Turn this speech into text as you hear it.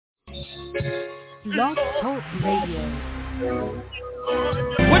Blog Talk Radio.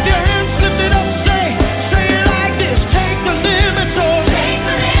 With your hands lifted up, say it like this. Take the limits off. Take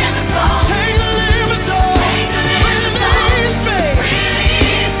the limits off. Take the limits off. Take the limits off. Release me.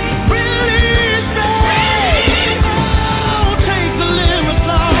 Release me. Release me. Oh, take the limits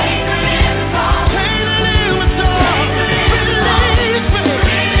off. Take the limits off. Take the limits off. Release me.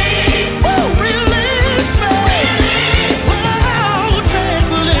 Woo, release me. Oh, take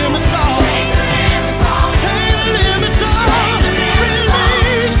the limits off. Take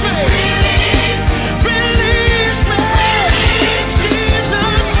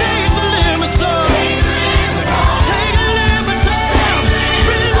the limits off.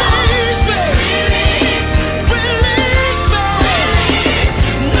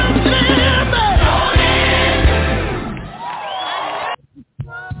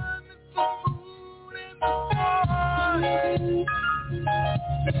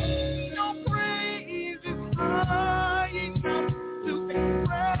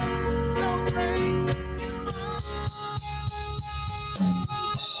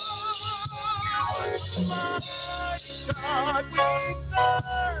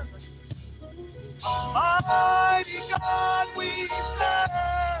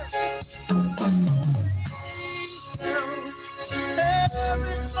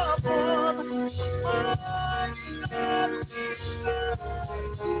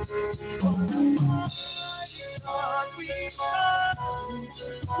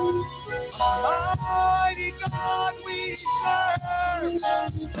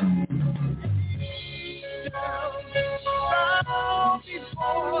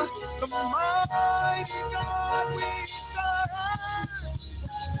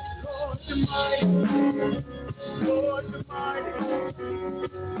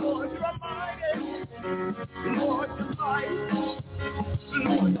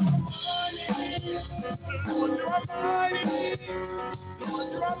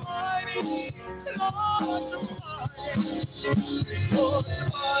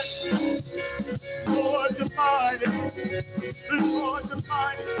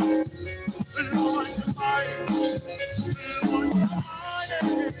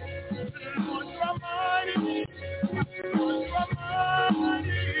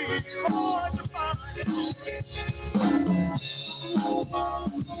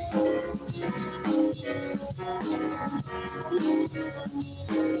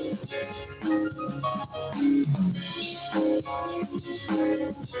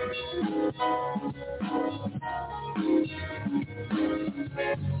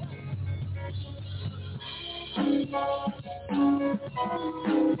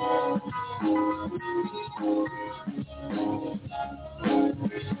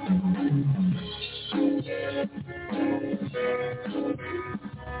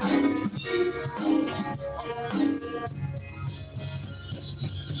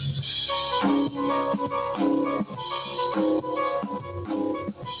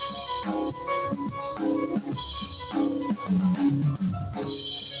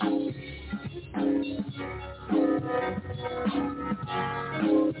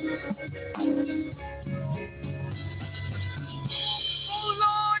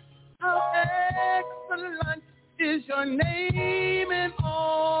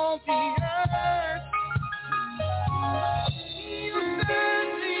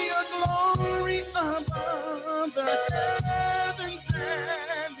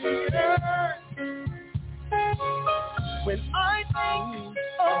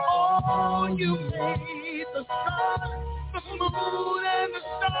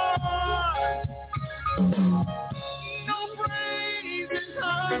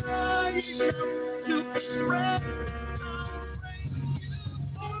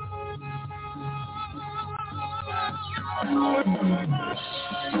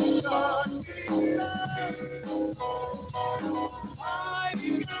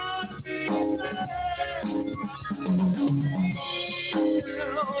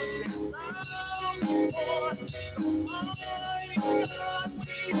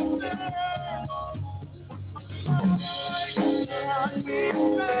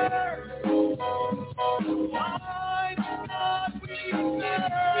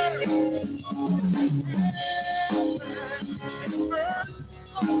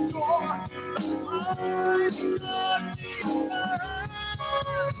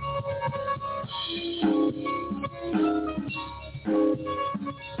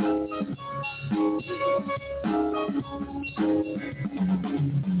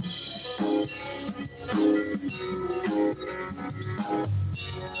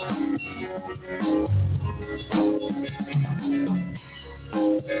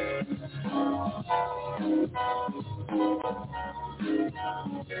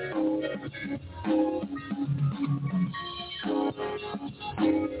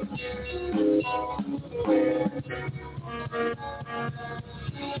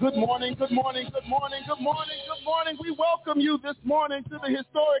 Good morning, good morning, good morning, good morning, good morning. We welcome you this morning to the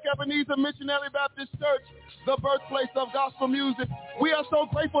historic Ebenezer Missionary Baptist Church, the birthplace of gospel music. We are so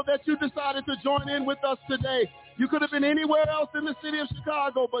grateful that you decided to join in with us today. You could have been anywhere else in the city of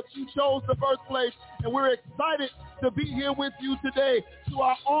Chicago, but you chose the birthplace, and we're excited to be here with you today. To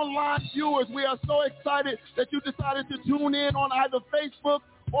our online viewers, we are so excited that you decided to tune in on either Facebook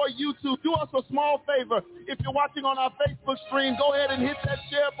or YouTube. Do us a small favor. If you're watching on our Facebook stream, go ahead and hit that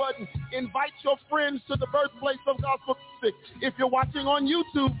share button. Invite your friends to the birthplace of gospel music. If you're watching on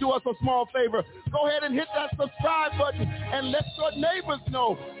YouTube, do us a small favor. Go ahead and hit that subscribe button and let your neighbors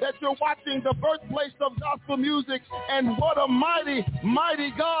know that you're watching the birthplace of gospel music. And what a mighty,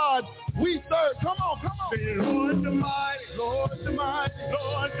 mighty God we serve. Come on, come on. Say, Lord the mighty, Lord the mighty,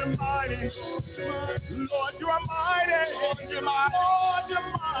 Lord the mighty, Lord you are mighty, Lord you're mighty, Lord you're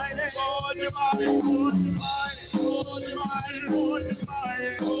mighty, Lord you're mighty, Lord you're mighty, Lord you're mighty, Lord you're mighty,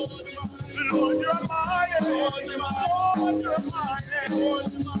 Lord you're mighty, Lord you're mighty, Lord you're mighty, Lord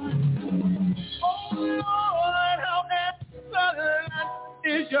you're mighty. Oh Lord, how excellent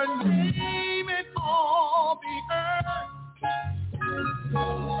is your name in all the earth.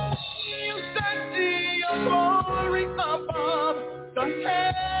 You set your glory above the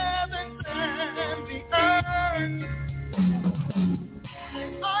heavens and the earth.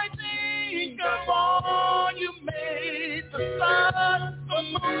 I think of all you made, the sun, the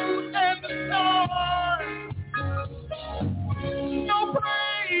moon, and the stars. No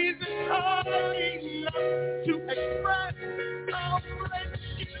praise is hard enough to express how great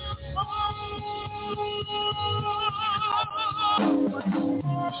you are.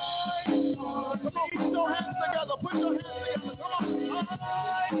 Come on, put your hands together. Put your hands together. Come on.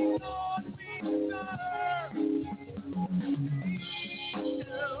 Mighty God we serve.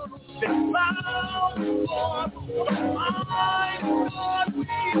 The clouds for mighty God we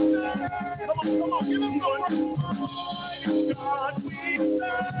serve. Come on, give him more. Mighty God we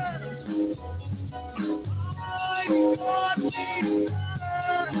serve. Mighty God we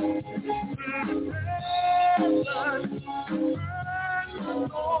serve.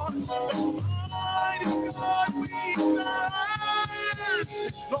 Lord, mighty God we serve.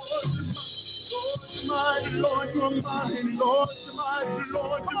 Lord, mighty, Lord, you're mighty, Lord, you're mighty,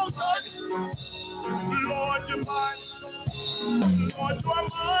 Lord, you're mighty, Lord, you're mighty, Lord, you are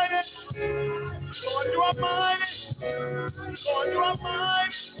mighty, Lord, you are mighty, Lord, you are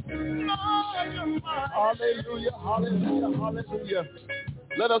mighty, Lord, you're mighty. Hallelujah, hallelujah, hallelujah.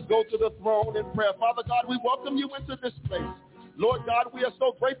 Let us go to the throne in prayer. Father God, we welcome you into this place. Lord God, we are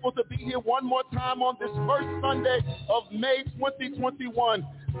so grateful to be here one more time on this first Sunday of May 2021.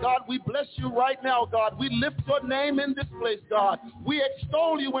 God, we bless you right now, God. We lift your name in this place, God. We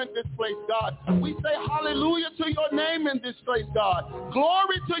extol you in this place, God. We say hallelujah to your name in this place, God.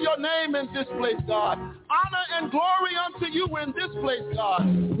 Glory to your name in this place, God. Honor and glory unto you in this place, God.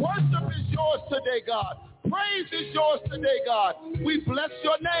 Worship is yours today, God. Praise is yours today, God. We bless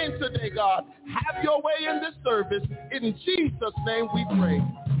your name today, God. Have your way in this service. In Jesus' name we pray.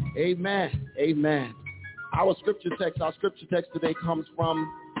 Amen. Amen. Our scripture text today comes from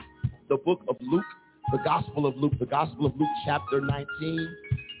the book of Luke, the Gospel of Luke chapter 19,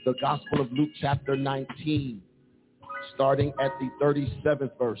 the Gospel of Luke chapter 19, starting at the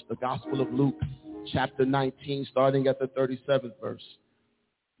 37th verse, the Gospel of Luke chapter 19, starting at the 37th verse.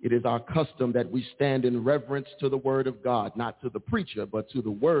 It is our custom that we stand in reverence to the word of God, not to the preacher, but to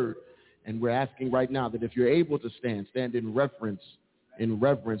the word. And we're asking right now that if you're able to stand in reverence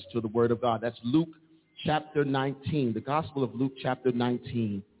to the word of God. That's Luke chapter 19, the Gospel of Luke chapter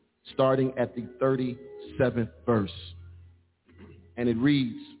 19, starting at the 37th verse. And it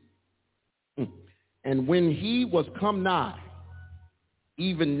reads, and when he was come nigh,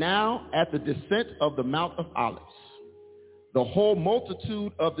 even now at the descent of the Mount of Olives, the whole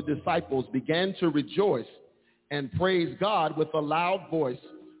multitude of the disciples began to rejoice and praise God with a loud voice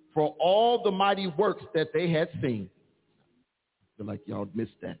for all the mighty works that they had seen. I feel like y'all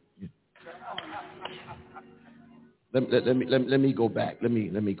missed that. Let me go back. Let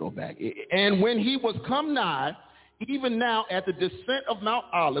me go back. And when he was come nigh, even now at the descent of Mount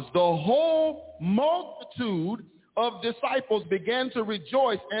Olives, the whole multitude of disciples began to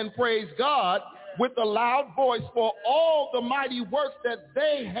rejoice and praise God with a loud voice for all the mighty works that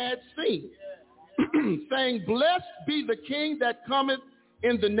they had seen, saying, blessed be the King that cometh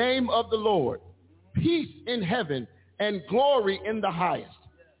in the name of the Lord, peace in heaven and glory in the highest.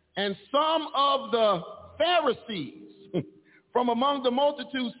 And some of the Pharisees from among the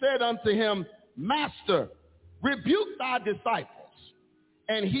multitude said unto him, Master, rebuke thy disciples.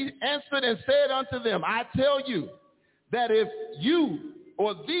 And he answered and said unto them, I tell you that if you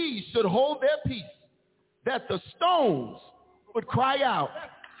or these should hold their peace, that the stones would cry out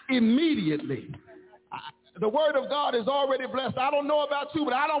immediately. The word of God is already blessed. I don't know about you,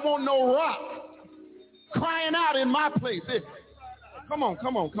 but I don't want no rock crying out in my place. Come on.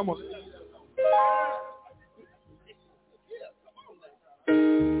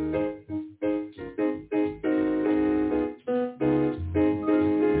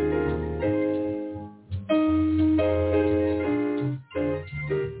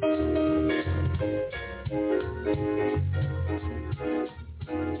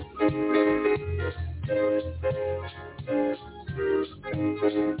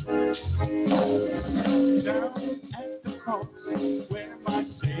 Down at the cross where my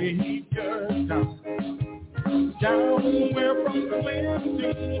Savior died, down where from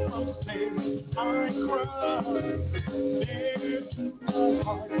cleansing from sin I cried, there to my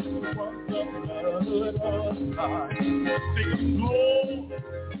heart was the blood applied. Sing glory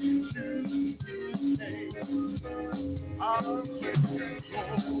to His name, I'll give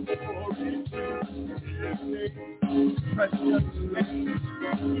glory to His name, precious name,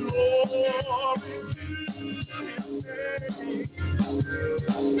 glory to His name.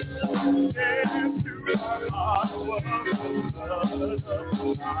 And to my heart was the blood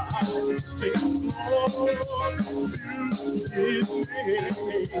applied. Sing glory to His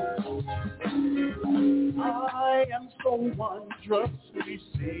name. I am so wondrously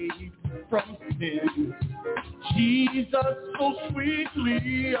saved from sin. Jesus so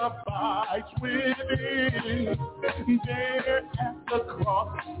sweetly abides within. There at the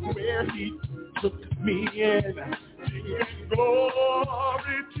cross where He took me in, singing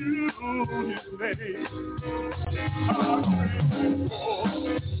glory to His name. I sing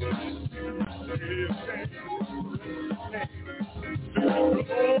glory to His name.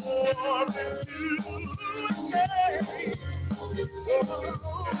 Sing glory to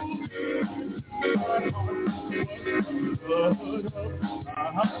His name.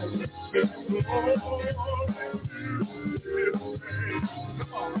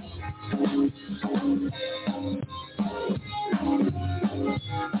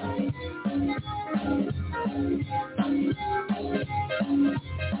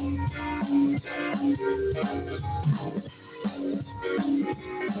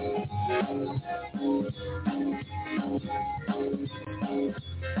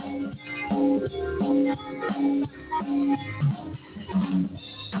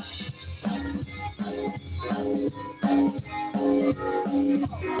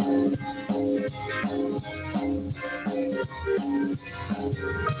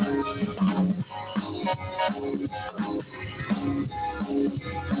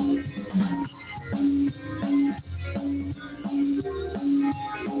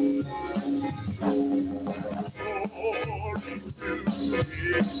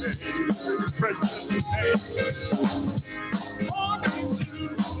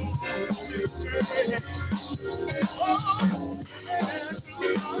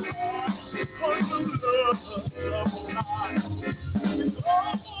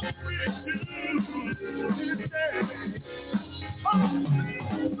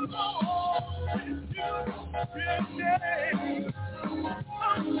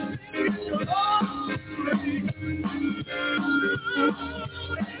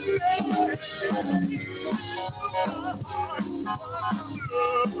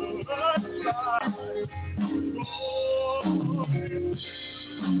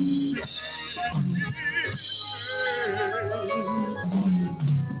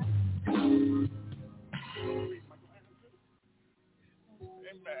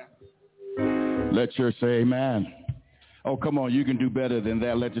 Let church say amen. Oh, come on, you can do better than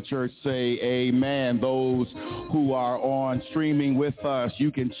that. Let the church say amen. Those who are on streaming with us,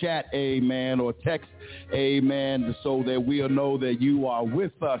 you can chat amen or text amen so that we'll know that you are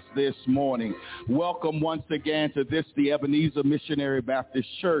with us this morning. Welcome once again to this, the Ebenezer Missionary Baptist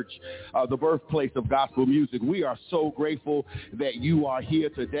Church, the birthplace of gospel music. We are so grateful that you are here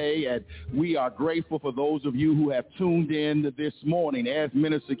today, and we are grateful for those of you who have tuned in this morning. As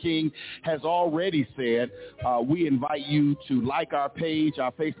Minister King has already said, we invite you to like our page,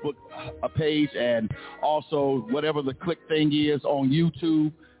 our Facebook page, and also whatever the click thing is on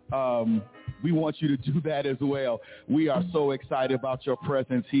YouTube. We want you to do that as well. We are so excited about your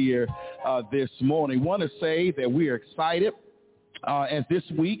presence here this morning. Want to say that we are excited As this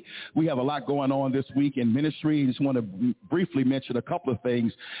week, we have a lot going on this week in ministry. I just want to briefly mention a couple of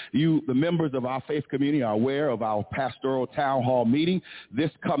things. The members of our faith community, are aware of our pastoral town hall meeting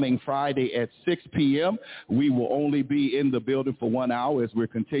this coming Friday at 6 p.m. We will only be in the building for 1 hour as we're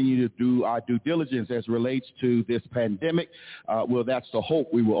continuing to do our due diligence as relates to this pandemic. Well, that's the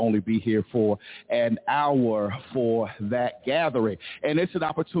hope. We will only be here for an hour for that gathering. And it's an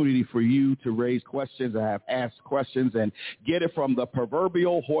opportunity for you to raise questions, or have asked questions, and get it from the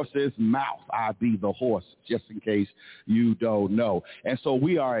proverbial horse's mouth. I be the horse, just in case you don't know. And so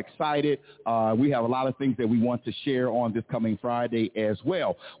we are excited. We have a lot of things that we want to share on this coming Friday as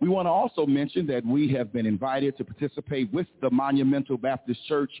well. We want to also mention that we have been invited to participate with the Monumental Baptist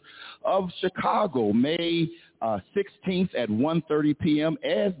Church of Chicago, May 16th at 1:30 p.m.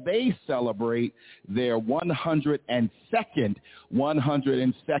 as they celebrate their 102nd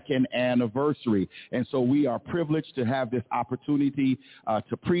anniversary. And so we are privileged to have this opportunity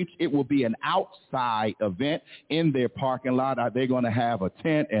to preach. It will be an outside event in their parking lot. They're going to have a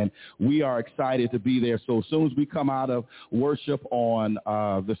tent, and we are excited to be there. So as soon as we come out of worship on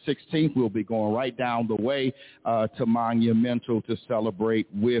the 16th, we'll be going right down the way to Monumental to celebrate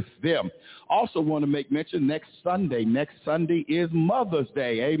with them. Also want to make mention, next Sunday is Mother's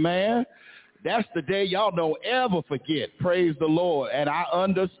Day. Amen. That's the day y'all don't ever forget. Praise the Lord. And I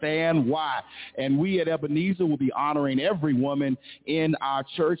understand why. And we at Ebenezer will be honoring every woman in our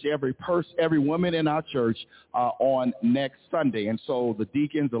church, every woman in our church on next Sunday. And so the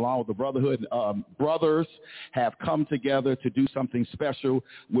deacons, along with the brotherhood brothers, have come together to do something special,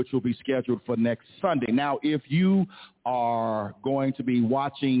 which will be scheduled for next Sunday. Now, if you are going to be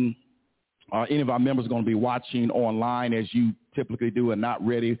watching, any of our members are going to be watching online as you typically do and not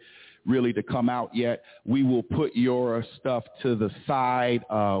ready really to come out yet, we will put your stuff to the side.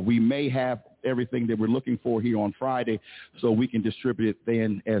 We may have everything that we're looking for here on Friday, so we can distribute it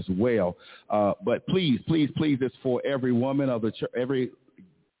then as well. But please, it's for every woman of the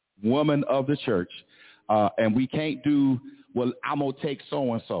church, and we can't do, well, I'm going to take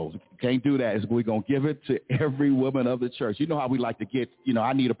so-and-so. Can't do that. We're going to give it to every woman of the church. You know how we like to get,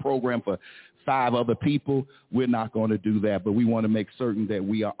 I need a program for 5 other people. We're not going to do that, but we want to make certain that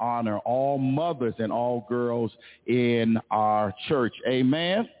we honor all mothers and all girls in our church.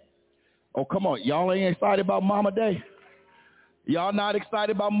 Amen. Oh, come on. Y'all ain't excited about Mama Day? Y'all not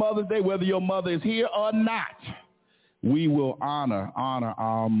excited about Mother's Day, whether your mother is here or not? We will honor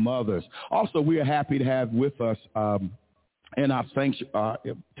our mothers. Also, we are happy to have with us and our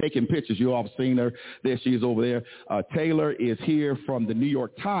taking pictures. You all have seen her. There she is over there. Taylor is here from the New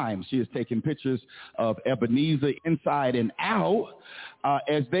York Times. She is taking pictures of Ebenezer inside and out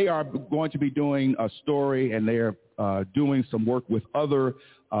as they are going to be doing a story, and they're doing some work with other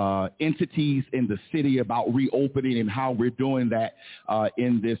entities in the city about reopening and how we're doing that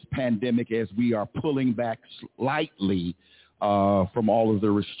in this pandemic as we are pulling back slightly from all of the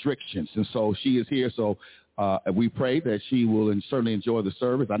restrictions. And so she is here. So we pray that she will certainly enjoy the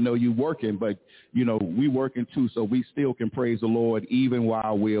service. I know you're working, but, we working too, so we still can praise the Lord even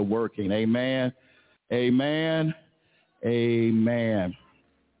while we're working. Amen. Amen. Amen.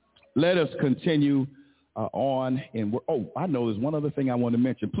 Let us continue on. I know there's one other thing I want to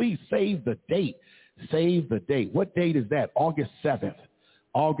mention. Please save the date. Save the date. What date is that? August 7th.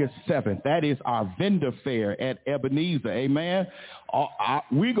 August 7th. That is our vendor fair at Ebenezer. Amen.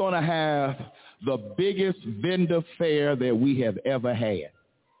 We're going to have the biggest vendor fair that we have ever had.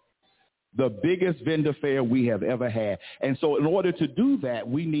 The biggest vendor fair we have ever had. And so in order to do that,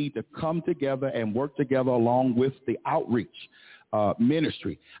 we need to come together and work together along with the outreach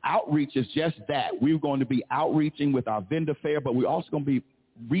ministry. Outreach is just that. We're going to be outreaching with our vendor fair, but we're also going to be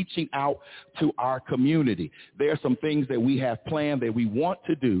reaching out to our community. There are some things that we have planned that we want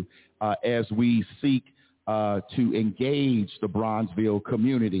to do as we seek to engage the Bronzeville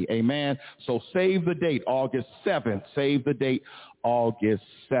community. Amen. So save the date, August 7th. Save the date, August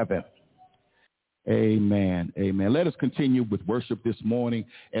 7th. Amen. Amen. Let us continue with worship this morning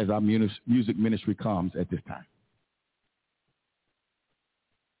as our music ministry comes at this time.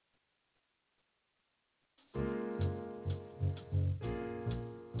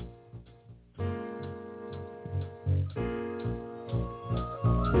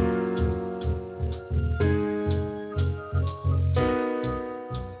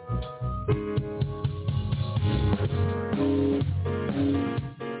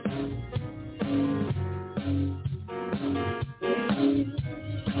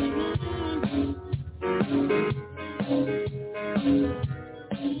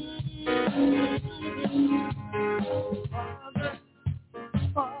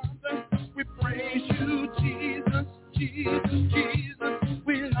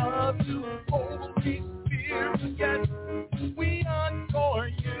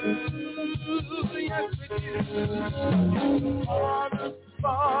 Father,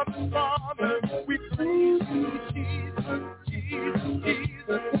 Father, Father, we praise you, Jesus, Jesus,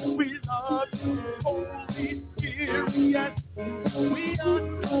 Jesus. We love you, Holy Spirit, yes. We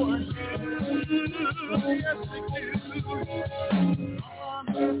adore you, yes we do.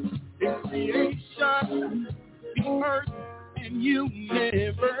 Honor in creation, the earth and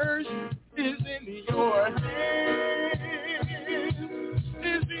universe is in your hands,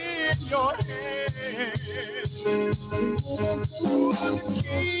 is in your hands. You are the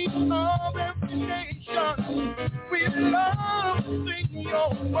King of every nation. We love to sing your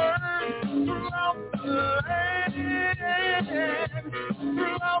word throughout the land,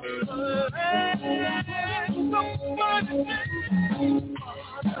 throughout the land. Somebody sing,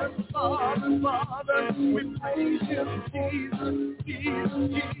 Father, Father, Father, we praise you, Jesus, Jesus,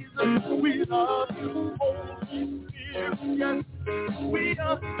 Jesus. We love you, Holy Spirit, yes. We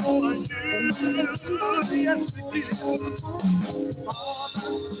adore you, yes we do.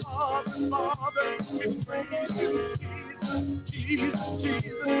 Father, Father, Father, we praise you, Jesus, Jesus,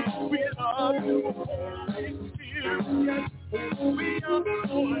 Jesus. We love you, Holy Spirit, yes. We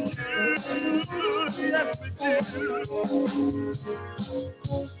adore you, yes we do.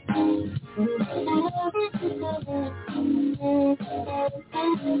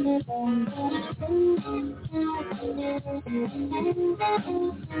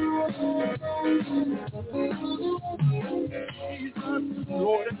 Jesus,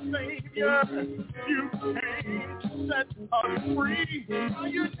 Lord and Savior, you came to set us free.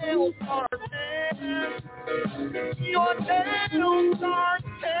 Your nails are dead. Your nails are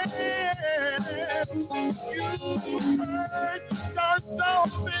dead. You purchased our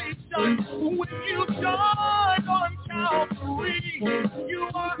salvation when you died on Calvary. You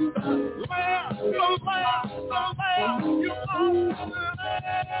are the Lamb, the Lamb, the Lamb. You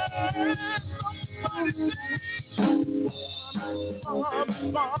are the Lamb. Father,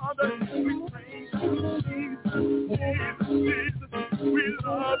 Father, we praise you, Jesus, Jesus, Jesus. We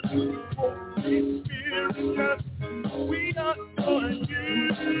love you, Holy Spirit, yes. We adore you,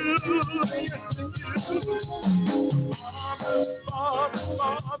 yes we do. Father, Father,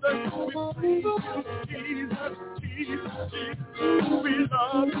 Father, we praise you, Jesus, Jesus, Jesus. We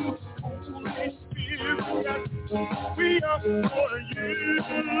love you, Holy Spirit, yes. We adore you,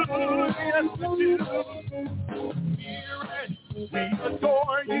 yes we do. Spirit, we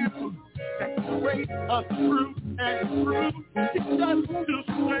adore you. Saturate us through and through. Teach us to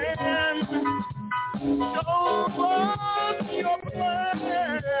stand. Show us your plan.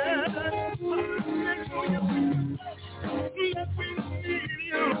 Hallelujah. Yes, we need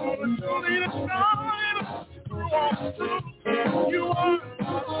you to lead us guide through all truth. You are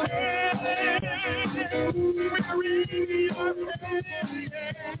the head. We read our head.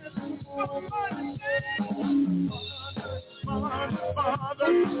 Somebody say, Father, Father,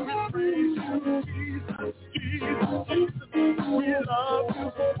 we praise you, Jesus, Jesus, Jesus. We love you,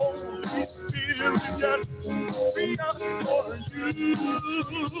 Holy Spirit, yes. We adore you,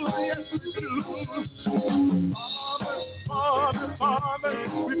 yes we do. Father, Father, Father,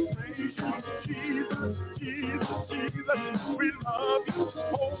 we praise you, Jesus, Jesus, Jesus. We love you,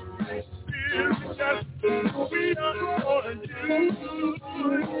 Holy Spirit, yes. We adore you,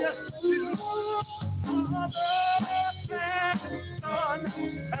 yes we do. Father, Son,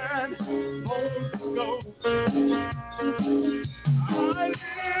 and Holy Ghost. I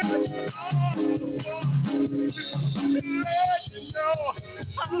live on the floor to let you know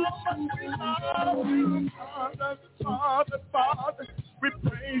how much we love you. Father, Father, Father, we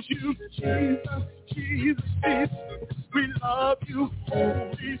praise you, Jesus, Jesus, Jesus. We love you,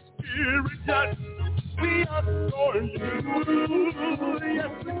 Holy Spirit, yes. We adore you,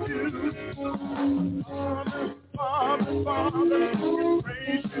 yes we do. Father, Father, Father, we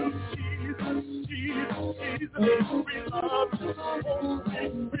praise you, Jesus, Jesus, Jesus. We love you, Holy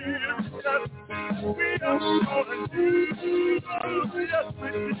Spirit, yes. We adore you, yes we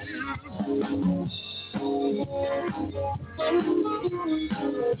do.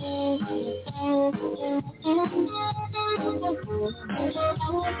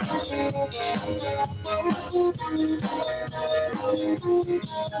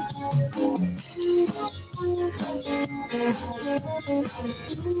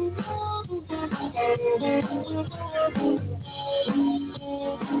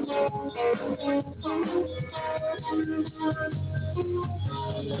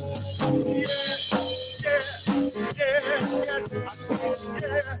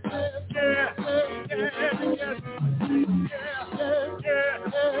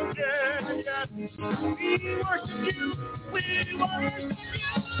 We worship you.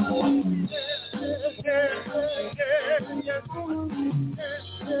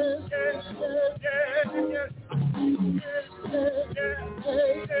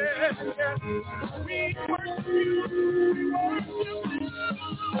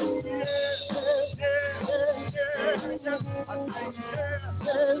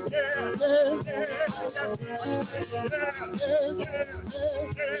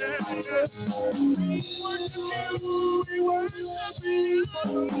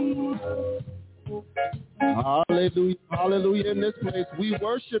 Hallelujah, hallelujah in this place. We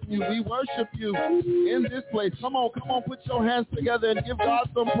worship you in this place. Come on, put your hands together and give God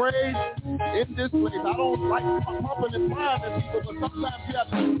some praise in this place. I don't like pumping and priming people, but sometimes you have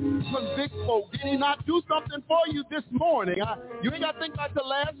to convict folk. Did he not do something for you this morning? You ain't got to think back to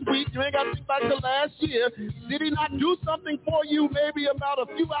last week. You ain't got to think back to last year. Did he not do something for you maybe about a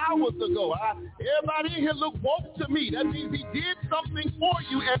few hours ago? Everybody in here look woke to me. That means he did something for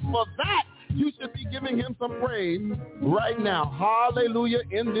you, and for that, you should be giving him some praise right now. Hallelujah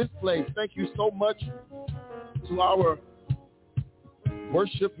in this place. Thank you so much to our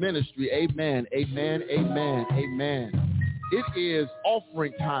worship ministry. Amen, amen, amen, amen. It is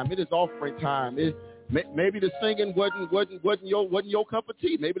offering time. It is offering time. Maybe the singing wasn't your cup of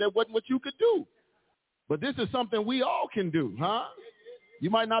tea. Maybe that wasn't what you could do. But this is something we all can do, huh? You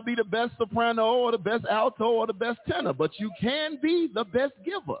might not be the best soprano or the best alto or the best tenor, but you can be the best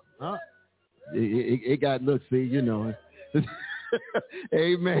giver, huh? It got, look, see, you know.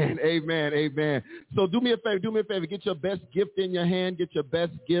 Amen, amen, amen. So do me a favor, get your best gift in your hand,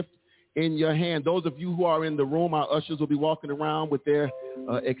 Those of you who are in the room, our ushers will be walking around with their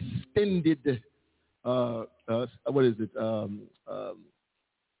extended,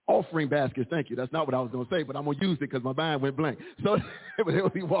 offering baskets. Thank you. That's not what I was going to say, but I'm going to use it because my mind went blank. So they will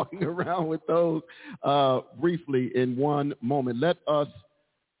be walking around with those briefly in one moment. Let us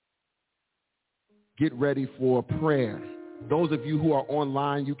get ready for prayer. Those of you who are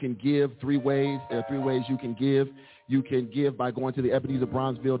online, you can give three ways. There are three ways you can give. You can give by going to the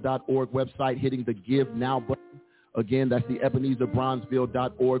EbenezerBronzeville.org website, hitting the Give Now button. Again, that's the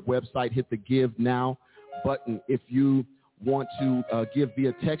EbenezerBronzeville.org website. Hit the Give Now button. If you want to give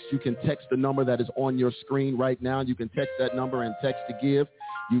via text, you can text the number that is on your screen right now. You can text that number and text to give.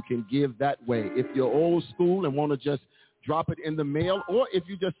 You can give that way. If you're old school and want to just drop it in the mail, or if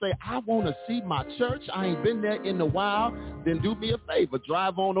you just say, I want to see my church, I ain't been there in a while, then do me a favor.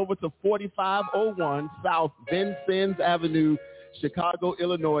 Drive on over to 4501 South Vincennes Avenue, Chicago,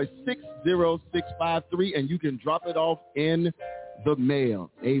 Illinois, 60653, and you can drop it off in the mail.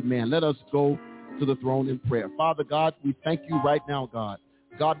 Amen. Let us go to the throne in prayer. Father God, we thank you right now, God.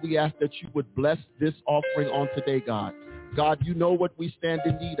 God, we ask that you would bless this offering on today, God. God, you know what we stand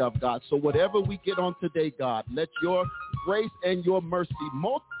in need of, God. So whatever we get on today, God, let your grace and your mercy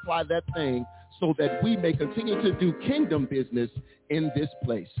multiply that thing so that we may continue to do kingdom business in this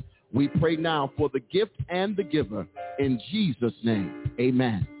place. We pray now for the gift and the giver. In Jesus' name,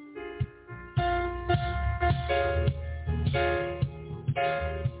 amen.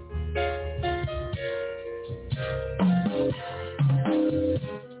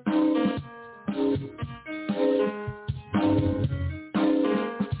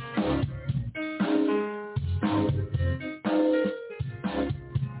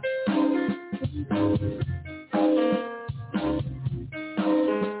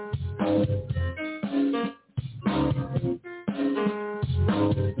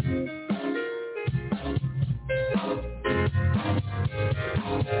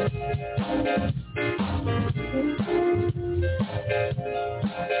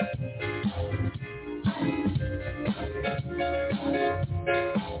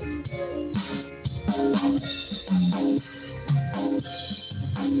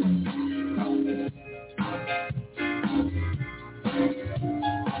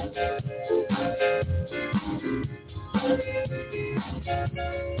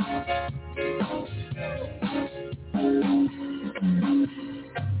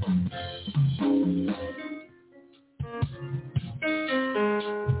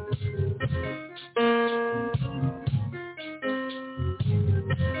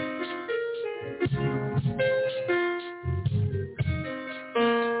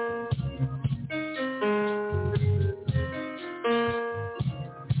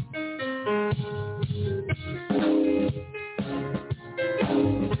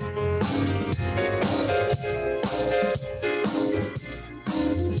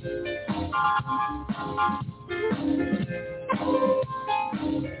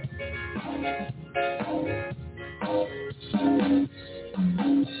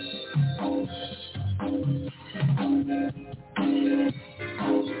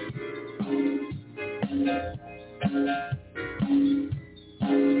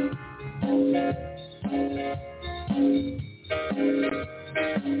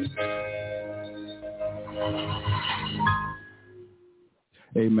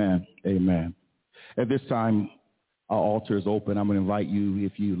 Amen. Amen. At this time, Our altar is open. I'm going to invite you,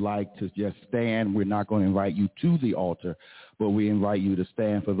 if you like, to just stand. We're not going to invite you to the altar, but we invite you to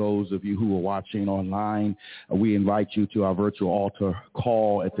stand. For those of you who are watching online, we invite you to our virtual altar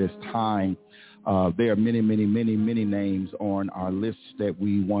call at this time. There are many, many, many, many names on our list that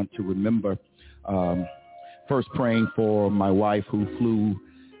we want to remember. First, praying for my wife who flew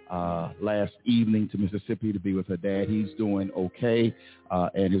last evening to Mississippi to be with her dad. He's doing okay,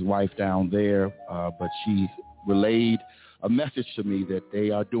 and his wife down there, but she relayed a message to me that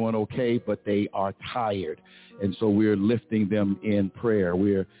they are doing okay, but they are tired. And so we're lifting them in prayer.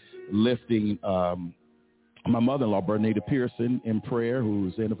 We're lifting my mother-in-law, Bernita Pearson, in prayer,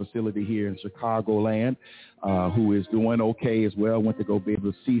 who's in a facility here in Chicagoland, who is doing okay as well. Went to go be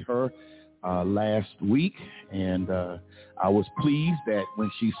able to see her last week, and I was pleased that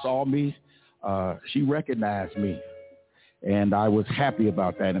when she saw me, she recognized me. And I was happy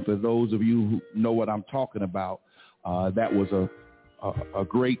about that. And for those of you who know what I'm talking about, that was a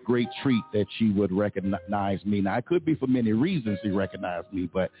great, great treat that she would recognize me. Now, it could be for many reasons she recognized me,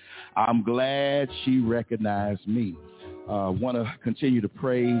 but I'm glad she recognized me. Want to continue to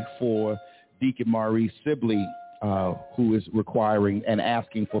pray for Deacon Maurice Sibley, who is requiring and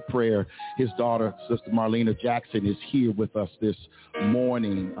asking for prayer. His daughter, Sister Marlena Jackson, is here with us this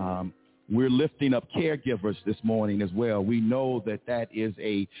morning. We're lifting up caregivers this morning as well. We know that that is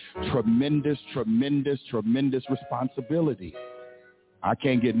a tremendous, tremendous, tremendous responsibility. I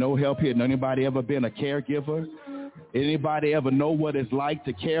can't get no help here. Anybody ever been a caregiver? Anybody ever know what it's like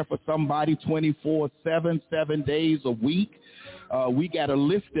to care for somebody 24/7, 7 days a week? We got to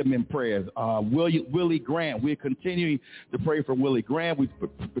lift them in prayer. Willie Grant, we're continuing to pray for Willie Grant. We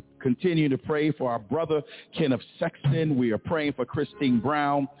continue to pray for our brother, Kenneth Sexton. We are praying for Christine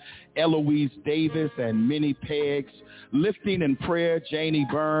Brown, Eloise Davis, and Minnie Peggs. Lifting in prayer, Janie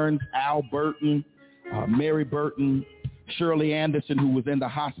Burns, Al Burton, Mary Burton, Shirley Anderson, who was in the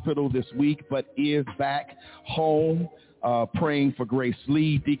hospital this week but is back home. Praying for Grace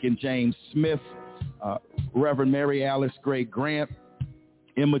Lee, Deacon James Smith, Reverend Mary Alice Gray Grant,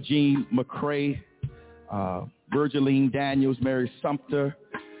 Emma Jean McCrae, Virgiline Daniels, Mary Sumter,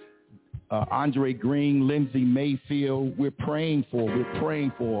 Andre Green, Lindsay Mayfield. We're praying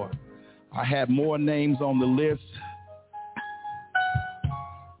for. I have more names on the list.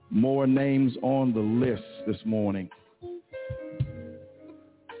 More names on the list this morning.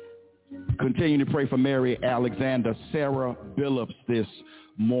 Continue to pray for Mary Alexander, Sarah Billups this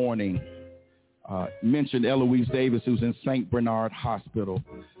morning. Mentioned Eloise Davis, who's in St. Bernard Hospital.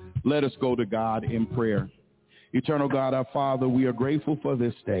 Let us go to God in prayer. Eternal God, our Father, we are grateful for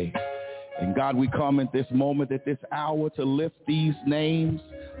this day. And God, we come at this moment, at this hour, to lift these names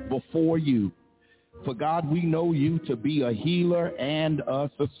before you. For God, we know you to be a healer and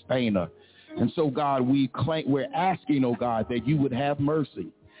a sustainer. And so, God, we're asking, oh God, that you would have mercy.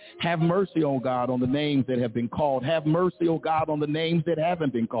 Have mercy, oh God, on the names that have been called. Have mercy, oh God, on the names that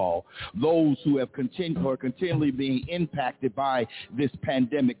haven't been called. Those who have continually being impacted by this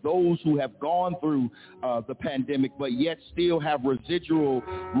pandemic. Those who have gone through the pandemic, but yet still have residual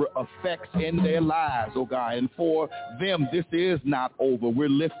effects in their lives, oh God. And for them, this is not over. We're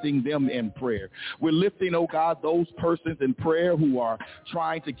lifting them in prayer. We're lifting, oh God, those persons in prayer who are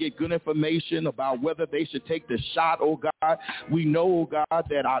trying to get good information about whether they should take the shot, oh God. We know, oh God,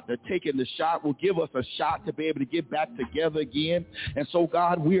 that taking the shot will give us a shot to be able to get back together again. And so,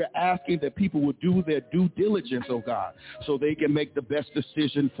 God, we are asking that people will do their due diligence, oh God, so they can make the best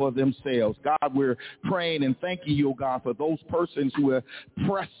decision for themselves. God, we're praying and thanking you, oh God, for those persons who have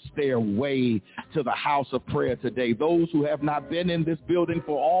pressed their way to the house of prayer today, those who have not been in this building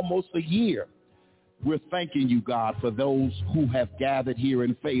for almost a year. We're thanking you, God, for those who have gathered here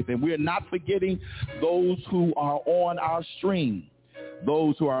in faith. And we're not forgetting those who are on our stream.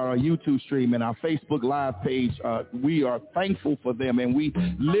 Those who are on our YouTube stream and our Facebook Live page, we are thankful for them, and we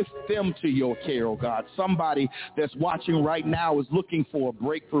lift them to your care, oh God. Somebody that's watching right now is looking for a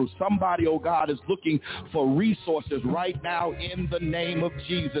breakthrough. Somebody, oh God, is looking for resources right now in the name of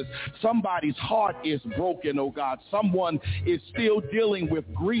Jesus. Somebody's heart is broken, oh God. Someone is still dealing with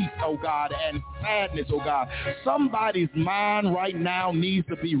grief, oh God, and sadness, oh God. Somebody's mind right now needs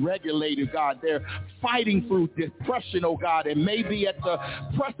to be regulated, God. They're fighting through depression, oh God, and maybe at the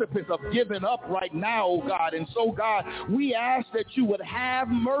the precipice of giving up right now, oh God. And so, God, we ask that you would have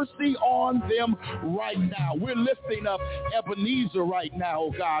mercy on them right now. We're lifting up Ebenezer right now,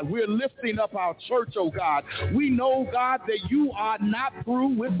 oh God. We're lifting up our church, oh God. We know, God, that you are not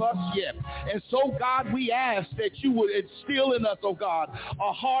through with us yet. And so, God, we ask that you would instill in us, oh God,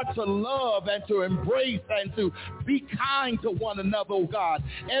 a heart to love and to embrace and to be kind to one another, oh God,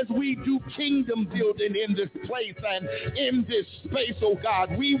 as we do kingdom building in this place and in this space, oh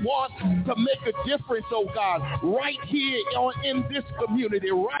God. We want to make a difference, oh God, right here in this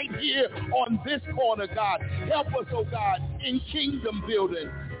community, right here on this corner, God. Help us, oh God, in kingdom building.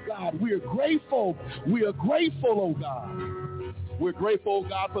 God, we are grateful. We are grateful, oh God. We're grateful, oh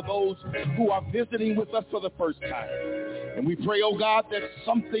God, for those who are visiting with us for the first time. And we pray, oh God, that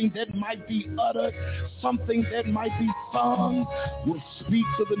something that might be uttered, something that might be sung, will speak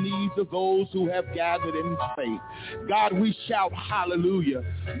to the needs of those who have gathered in faith. God, we shout hallelujah.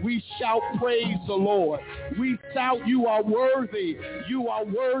 We shout praise the Lord. We shout you are worthy. You are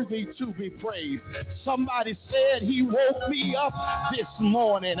worthy to be praised. Somebody said he woke me up this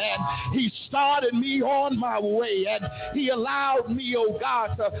morning and he started me on my way and he allowed me, oh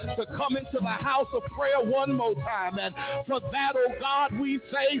God, to come into the house of prayer one more time. And for that, oh God, we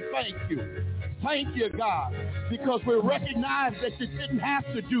say thank you. Thank you, God, because we recognize that you didn't have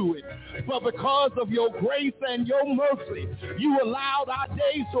to do it, but because of your grace and your mercy, you allowed our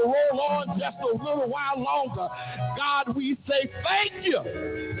days to roll on just a little while longer. God, we say thank you.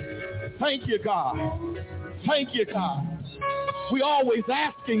 Thank you, God. Thank you, God. We're always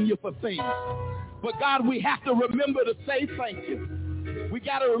asking you for things, but God, we have to remember to say thank you. We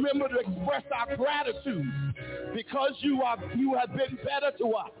got to remember to express our gratitude because you have been better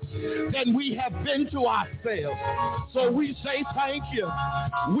to us than we have been to ourselves. So we say thank you.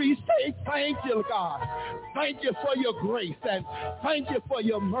 We say thank you, God. Thank you for your grace and thank you for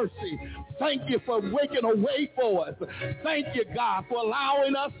your mercy. Thank you for making a way for us. Thank you, God, for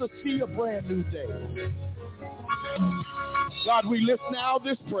allowing us to see a brand new day. God, we lift now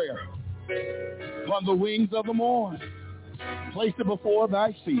this prayer on the wings of the morn. Place it before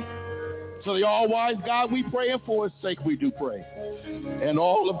thy feet. So the all-wise God we pray, and for his sake we do pray. And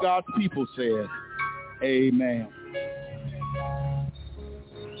all of God's people said, amen.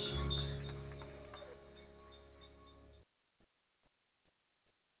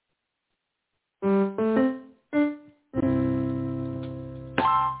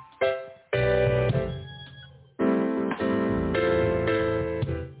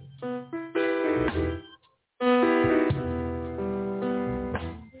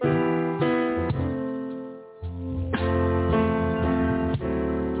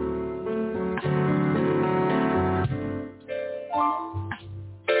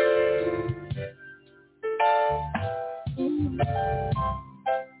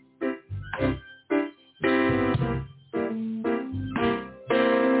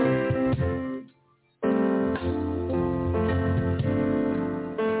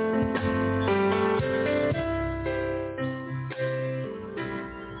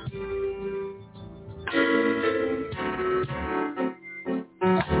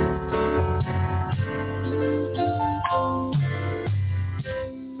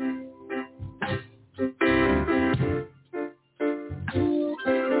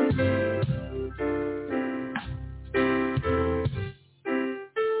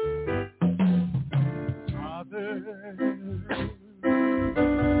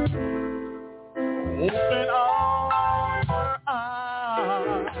 Open our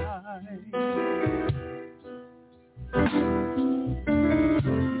eyes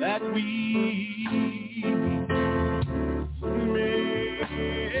that we may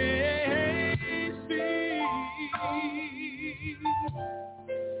see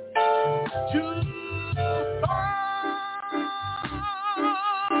to follow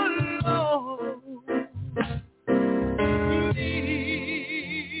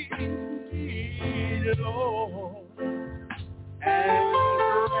Lord, and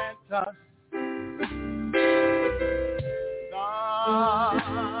grant us thy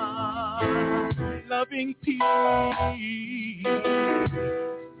loving peace,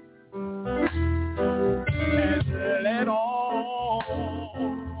 and let all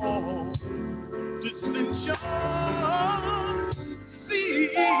dissension cease.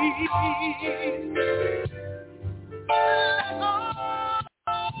 Let our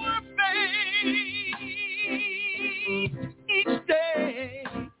faith each day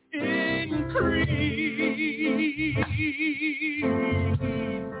increase.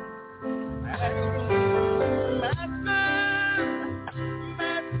 Master,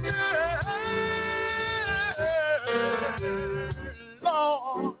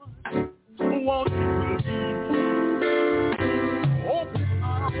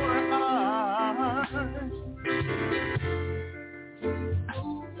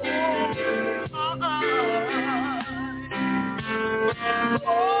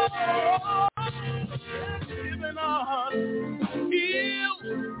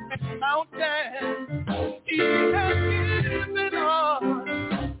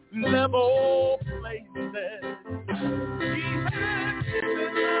 level places. He has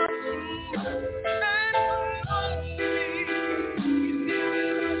given us food and clothing. He's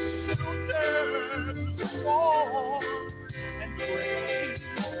given us shelter, warm and great.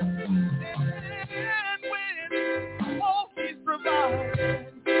 And when all He's provided,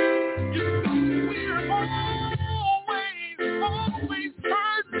 you see, we're always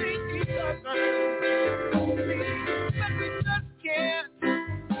hurting each other. But we just can't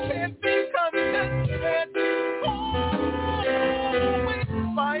be contented. Always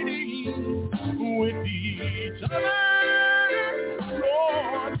fighting with each other.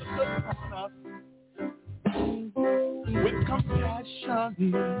 Lord, look upon us with compassion.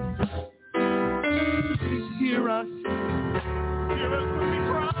 Please hear us when we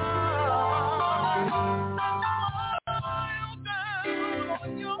cry. Down on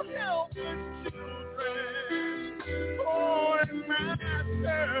your helpless children. Oh, and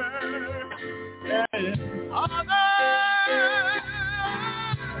Master and others.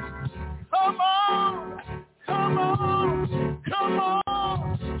 Come on, come on, come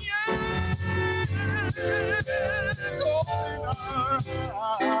on. Yes, open our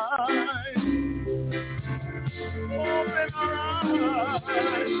eyes. Open our eyes.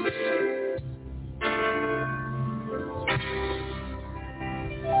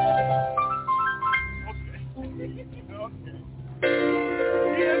 Okay.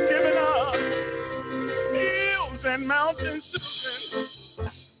 He has given us hills and mountains to climb.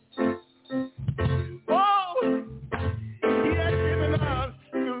 Oh, He has given us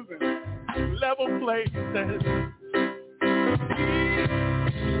level places. He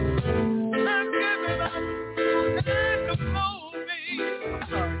has given us clothing.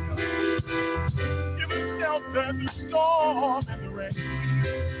 Give us shelter through storm and the rain.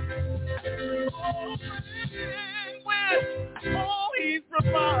 Oh, when all He's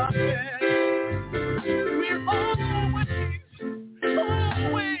provided, we're always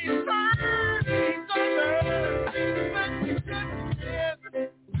hurting each other. But we just can't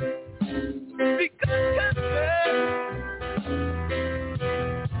be contented.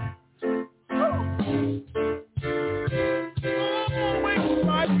 Always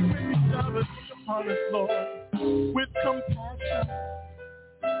fighting with each other. Look upon us, Lord, with compassion.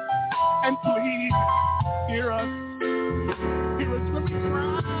 And please hear us when we cry.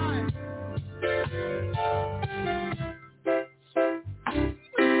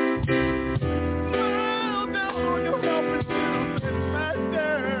 Well, now you help us,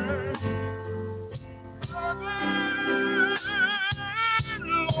 Master.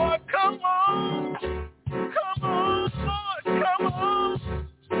 Lord, come on, Lord, come on.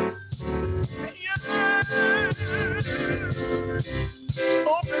 Yes.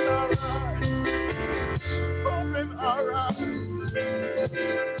 Open our eyes. Open our eyes.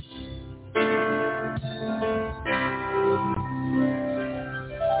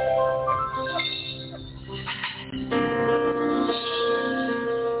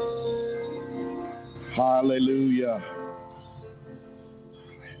 Hallelujah.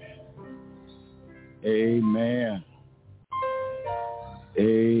 Amen.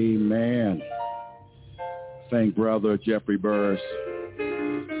 Amen. Thank Brother Jeffrey Burris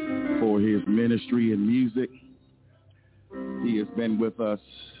for his ministry and music. He has been with us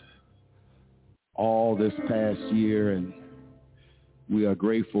all this past year, and we are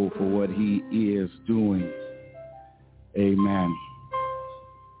grateful for what he is doing. Amen.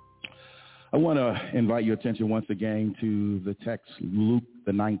 I want to invite your attention once again to the text, Luke,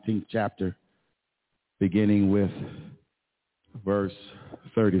 the 19th chapter, beginning with verse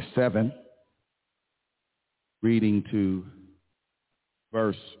 37, reading to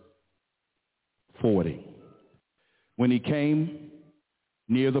verse 40. When he came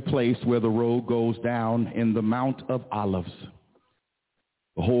near the place where the road goes down in the Mount of Olives,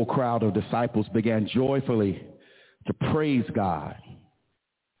 the whole crowd of disciples began joyfully to praise God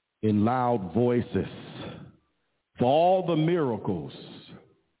in loud voices for all the miracles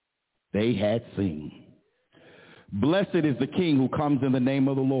they had seen. Blessed is the King who comes in the name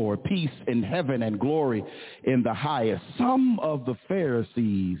of the Lord. Peace in heaven and glory in the highest. Some of the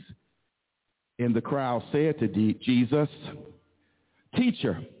Pharisees in the crowd said to Jesus,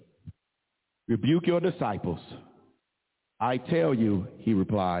 "Teacher, rebuke your disciples." "I tell you," he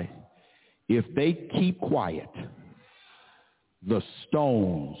replied, "if they keep quiet, the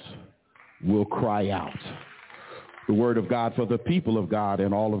stones will cry out." The word of God for the people of God,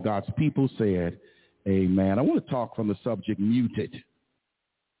 and all of God's people said, amen. I want to talk from the subject, muted.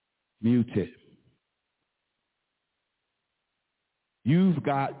 Muted. You've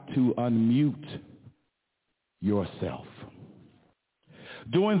got to unmute yourself.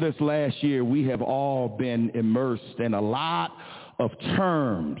 During this last year, we have all been immersed in a lot of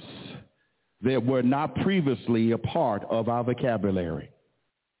terms that were not previously a part of our vocabulary.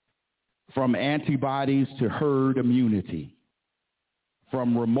 From antibodies to herd immunity,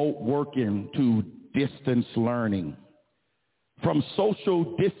 from remote working to distance learning, from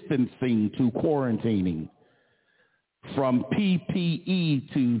social distancing to quarantining, from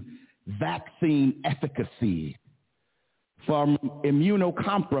PPE to vaccine efficacy, from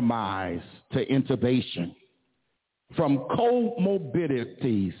immunocompromise to intubation, from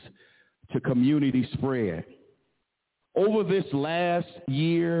comorbidities to community spread. Over this last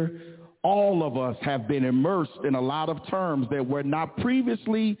year, all of us have been immersed in a lot of terms that were not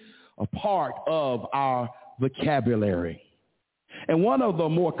previously a part of our vocabulary. And one of the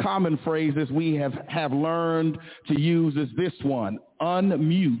more common phrases we have learned to use is this one: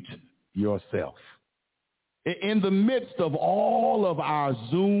 unmute yourself. In the midst of all of our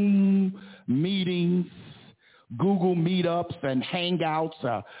Zoom meetings, Google Meetups and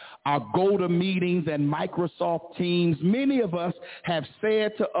Hangouts, our GoToMeetings and Microsoft Teams, many of us have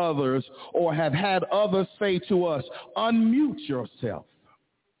said to others or have had others say to us, unmute yourself.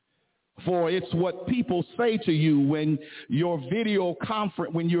 For it's what people say to you when you're video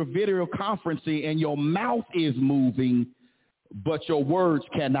conferencing and your mouth is moving, but your words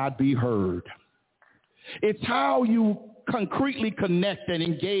cannot be heard. It's how you concretely connect and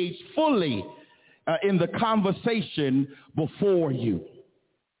engage fully in the conversation before you.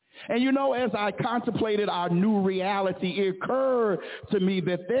 And you know, as I contemplated our new reality, it occurred to me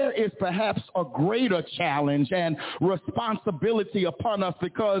that there is perhaps a greater challenge and responsibility upon us,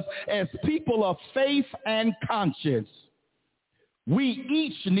 because as people of faith and conscience, we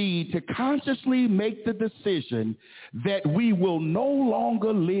each need to consciously make the decision that we will no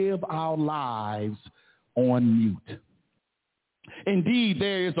longer live our lives on mute. Indeed,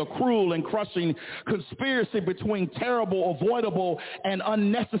 there is a cruel and crushing conspiracy between terrible, avoidable, and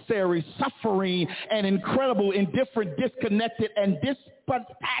unnecessary suffering and incredible, indifferent, disconnected, and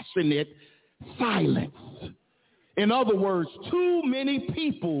dispassionate silence. In other words, too many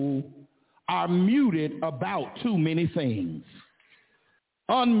people are muted about too many things.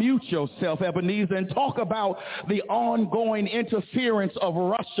 Unmute yourself, Ebenezer, and talk about the ongoing interference of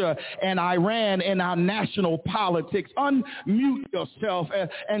Russia and Iran in our national politics. Unmute yourself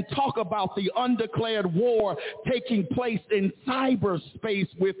and talk about the undeclared war taking place in cyberspace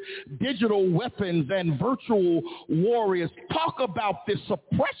with digital weapons and virtual warriors. Talk about the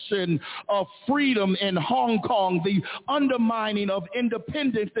suppression of freedom in Hong Kong, the undermining of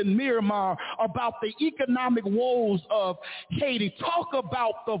independence in Myanmar, about the economic woes of Haiti. Talk about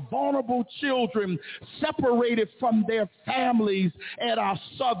the vulnerable children separated from their families at our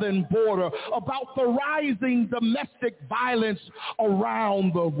southern border, about the rising domestic violence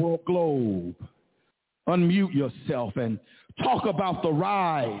around the globe. Unmute yourself and talk about the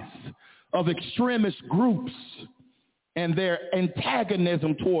rise of extremist groups and their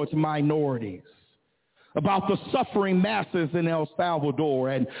antagonism towards minorities, about the suffering masses in El Salvador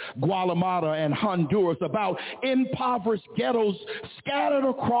and Guatemala and Honduras, about impoverished ghettos scattered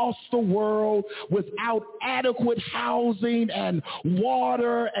across the world without adequate housing and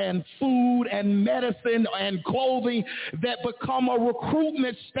water and food and medicine and clothing, that become a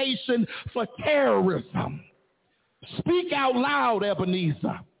recruitment station for terrorism. Speak out loud,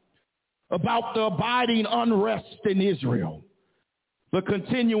 Ebenezer, about the abiding unrest in Israel, the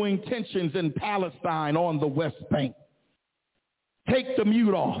continuing tensions in Palestine on the West Bank. Take the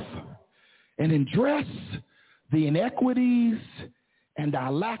mute off and address the inequities and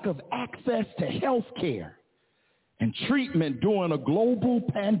our lack of access to health care and treatment during a global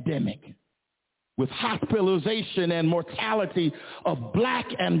pandemic, with hospitalization and mortality of black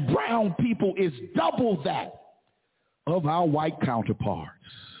and brown people is double that of our white counterparts.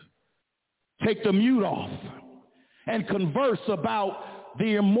 Take the mute off and converse about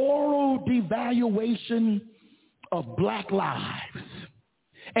the immoral devaluation of black lives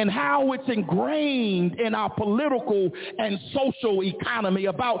and how it's ingrained in our political and social economy,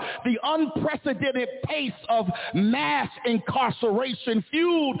 about the unprecedented pace of mass incarceration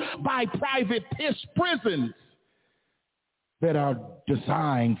fueled by private prisons that are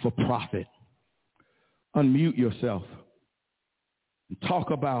designed for profit. Unmute yourself and talk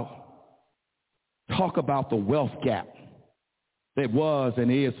about the wealth gap that was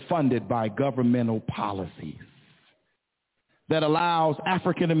and is funded by governmental policies that allows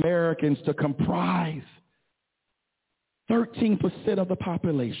African Americans to comprise 13% of the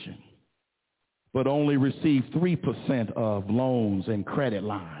population, but only receive 3% of loans and credit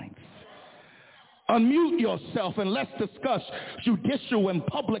lines. Unmute yourself and let's discuss judicial and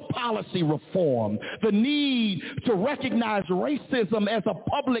public policy reform, the need to recognize racism as a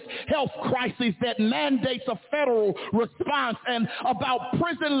public health crisis that mandates a federal response, and about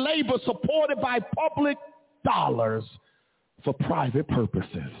prison labor supported by public dollars for private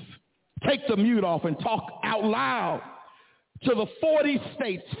purposes. Take the mute off and talk out loud to the 40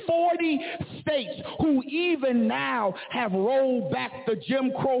 states who even now have rolled back the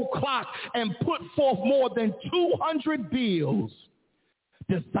Jim Crow clock and put forth more than 200 bills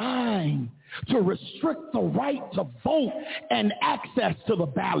designed to restrict the right to vote and access to the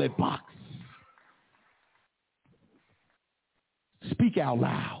ballot box. Speak out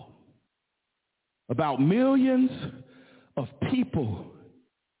loud about millions of people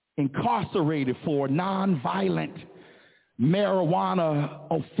incarcerated for nonviolent marijuana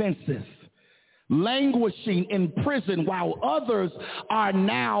offenses, languishing in prison while others are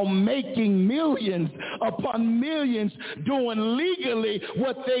now making millions upon millions doing legally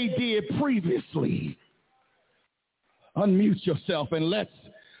what they did previously. Unmute yourself and let's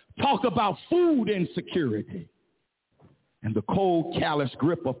talk about food insecurity and the cold, callous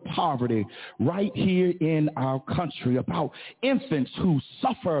grip of poverty right here in our country, about infants who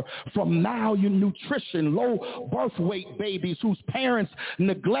suffer from malnutrition, low birth weight babies whose parents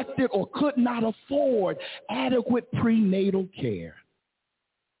neglected or could not afford adequate prenatal care.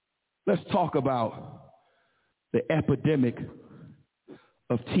 Let's talk about the epidemic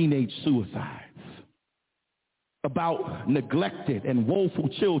of teenage suicides, about neglected and woeful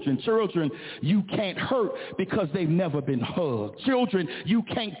children you can't hurt because they've never been hugged, children you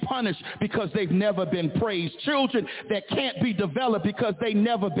can't punish because they've never been praised, children that can't be developed because they've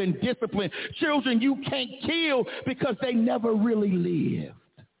never been disciplined, children you can't kill because they never really lived.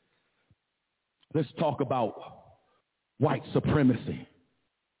 Let's talk about white supremacy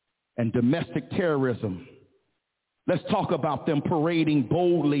and domestic terrorism. Let's talk about them parading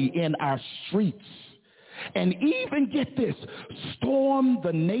boldly in our streets and even, get this, storm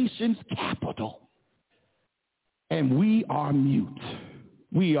the nation's capital. And we are mute.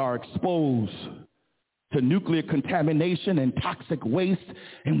 We are exposed to nuclear contamination and toxic waste,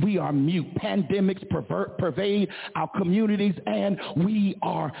 and we are mute. Pandemics pervade our communities, and we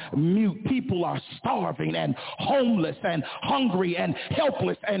are mute. People are starving and homeless and hungry and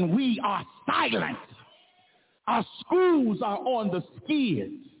helpless, and we are silent. Our schools are on the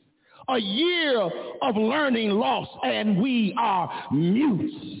skids. A year of learning lost, and we are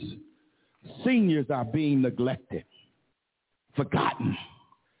mute. Seniors are being neglected, forgotten,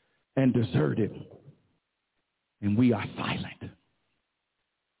 and deserted, and we are silent.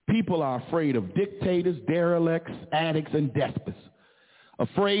 People are afraid of dictators, derelicts, addicts, and despots,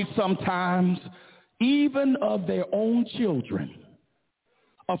 afraid sometimes even of their own children,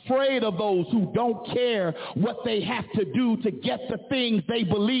 afraid of those who don't care what they have to do to get the things they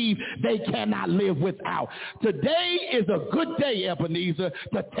believe they cannot live without. Today is a good day, Ebenezer,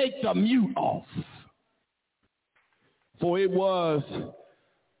 to take the mute off. For it was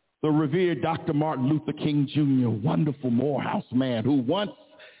the revered Dr. Martin Luther King Jr., wonderful Morehouse man, who once,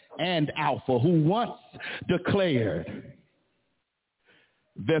 and Alpha, who once declared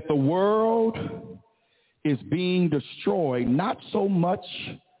that the world is being destroyed not so much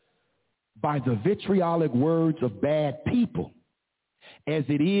by the vitriolic words of bad people as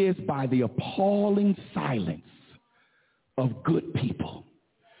it is by the appalling silence of good people.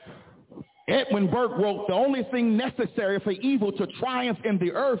 Edwin Burke wrote, the only thing necessary for evil to triumph in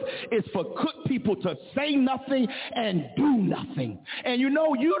the earth is for good people to say nothing and do nothing. And you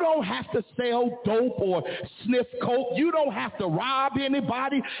know, you don't have to sell dope or sniff coke. You don't have to rob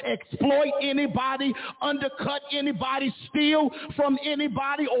anybody, exploit anybody, undercut anybody, steal from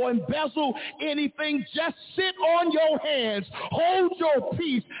anybody, or embezzle anything. Just sit on your hands, hold your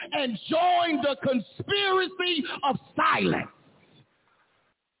peace, and join the conspiracy of silence.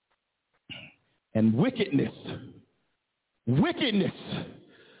 And wickedness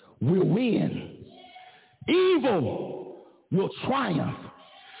will win. Evil will triumph.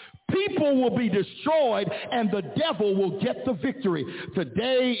 People will be destroyed, and the devil will get the victory.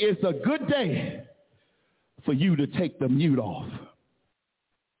 Today is a good day for you to take the mute off.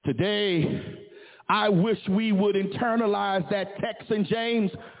 Today, I wish we would internalize that text in James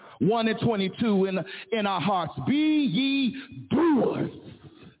 1:22 in our hearts. Be ye doers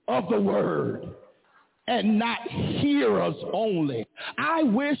of the word, and not hearers only. I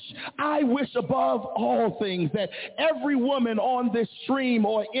wish above all things that every woman on this stream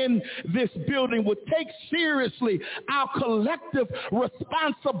or in this building would take seriously our collective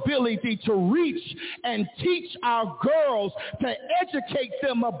responsibility to reach and teach our girls, to educate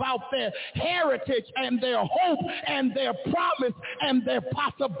them about their heritage and their hope and their promise and their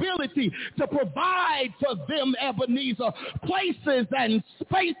possibility, to provide for them, Ebenezer, places and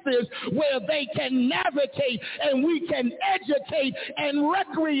spaces where they can navigate and we can educate and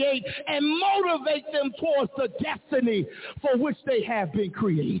recreate and motivate them towards the destiny for which they have been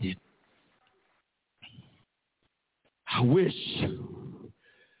created. I wish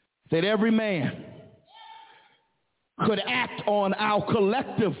that every man could act on our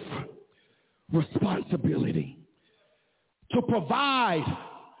collective responsibility to provide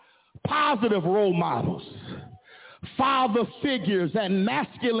positive role models, father figures, and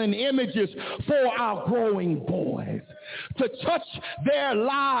masculine images for our growing boys, to touch their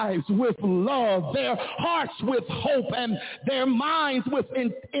lives with love, their hearts with hope, and their minds with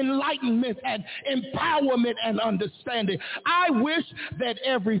enlightenment and empowerment and understanding. I wish that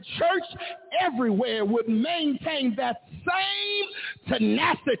every church everywhere would maintain that same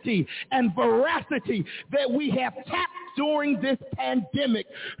tenacity and veracity that we have tapped during this pandemic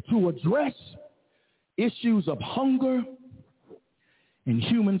to address issues of hunger and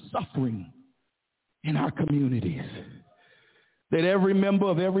human suffering in our communities. That every member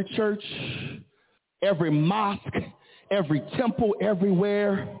of every church, every mosque, every temple,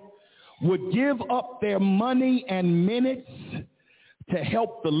 everywhere would give up their money and minutes to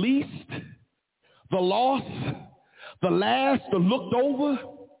help the least, the lost, the last, the looked over,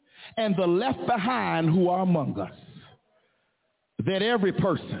 and the left behind who are among us. That every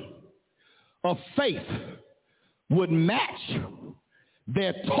person of faith would match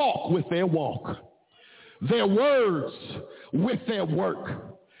their talk with their walk, their words with their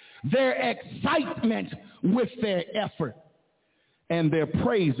work, their excitement with their effort, and their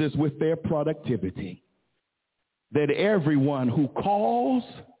praises with their productivity. That everyone who calls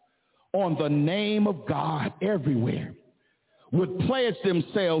on the name of God everywhere would pledge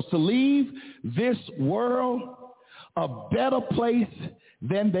themselves to leave this world a better place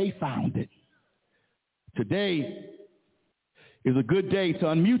than they found it. Today is a good day to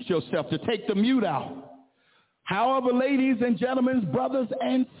unmute yourself, to take the mute out. However, ladies and gentlemen, brothers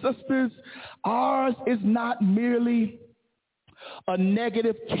and sisters, ours is not merely a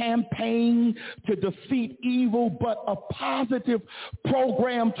negative campaign to defeat evil, but a positive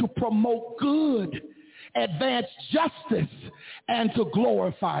program to promote good, advance justice, and to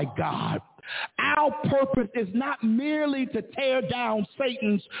glorify God. Our purpose is not merely to tear down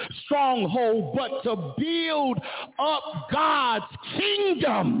Satan's stronghold, but to build up God's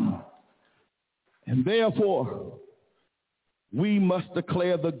kingdom. And therefore, we must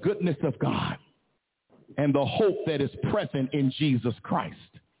declare the goodness of God and the hope that is present in Jesus Christ.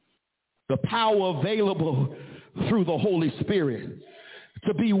 The power available through the Holy Spirit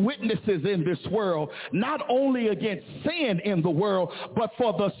to be witnesses in this world, not only against sin in the world, but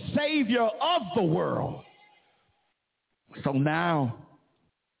for the Savior of the world. So now,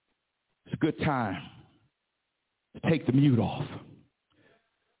 it's a good time to take the mute off.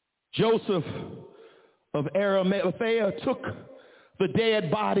 Joseph of Arimathea took the dead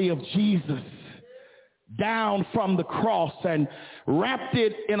body of Jesus down from the cross and wrapped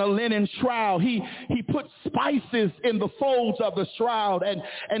it in a linen shroud. He put spices in the folds of the shroud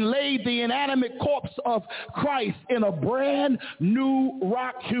and laid the inanimate corpse of Christ in a brand new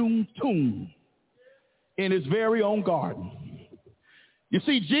rock-hewn tomb in his very own garden. You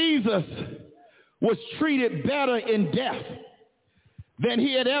see, Jesus was treated better in death than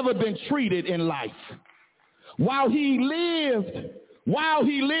he had ever been treated in life. While he lived,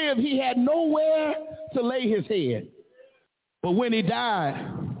 he had nowhere to lay his head. But when he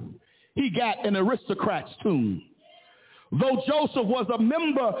died, he got an aristocrat's tomb. Though Joseph was a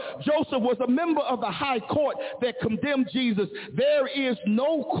member of the high court that condemned Jesus, there is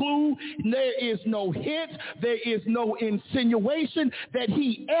no clue, there is no hint, there is no insinuation that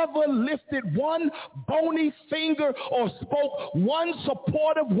he ever lifted one bony finger or spoke one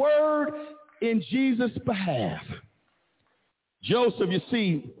supportive word in Jesus' behalf. Joseph, you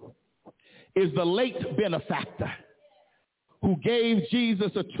see, is the late benefactor who gave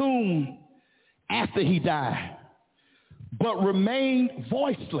Jesus a tomb after he died, but remained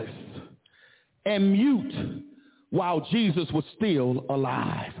voiceless and mute while Jesus was still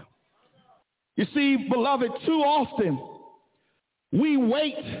alive. You see, beloved, too often we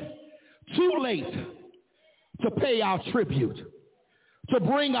wait too late to pay our tribute, to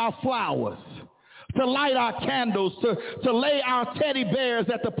bring our flowers, to light our candles, to lay our teddy bears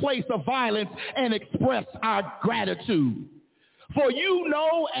at the place of violence and express our gratitude. For you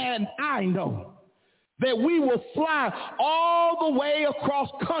know and I know that we will fly all the way across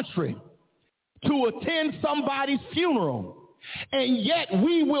country to attend somebody's funeral, and yet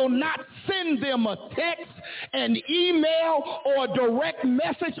we will not send them a text, an email, or a direct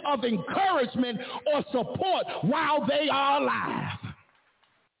message of encouragement or support while they are alive.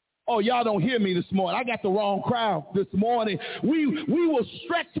 Oh, y'all don't hear me this morning. I got the wrong crowd this morning. We will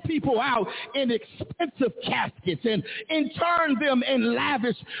stretch people out in expensive caskets and intern them in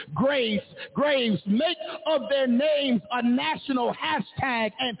lavish graves, make of their names a national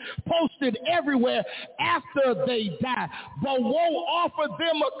hashtag and post it everywhere after they die, but won't offer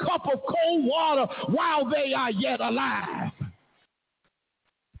them a cup of cold water while they are yet alive.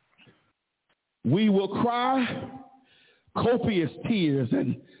 We will cry copious tears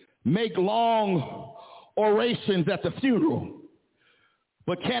and make long orations at the funeral,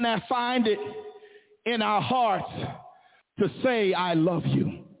 but can I find it in our hearts to say, I love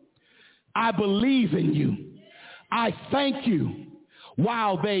you, I believe in you, I thank you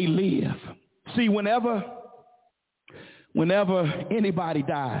while they live? See, whenever anybody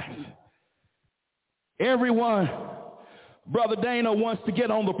dies, everyone, Brother Dana, wants to get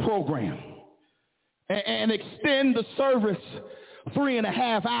on the program and extend the service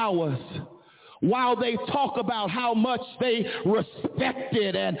 3.5 hours while they talk about how much they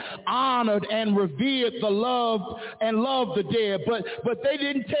respected and honored and revered the loved the dead, but they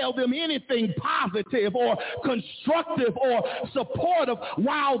didn't tell them anything positive or constructive or supportive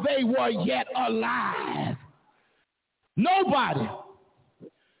while they were yet alive. Nobody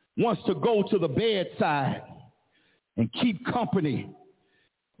wants to go to the bedside and keep company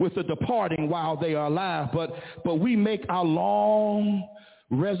with the departing while they are alive, but we make our long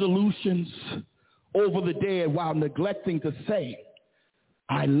resolutions over the dead while neglecting to say,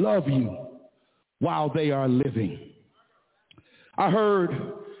 I love you while they are living. I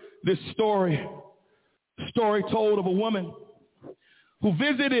heard this story told of a woman who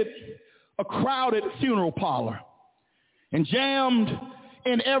visited a crowded funeral parlor, and jammed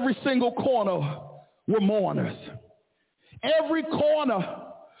in every single corner were mourners. Every corner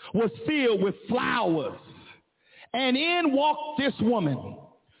was filled with flowers, and in walked this woman,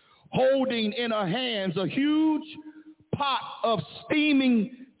 holding in her hands a huge pot of steaming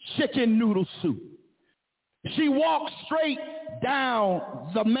chicken noodle soup. She walked straight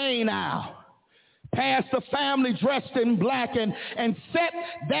down the main aisle, past the family dressed in black, and set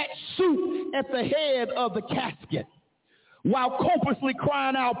that soup at the head of the casket, while copiously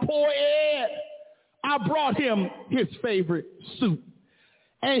crying out, poor Ed, I brought him his favorite soup,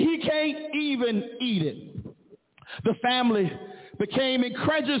 and he can't even eat it. The family became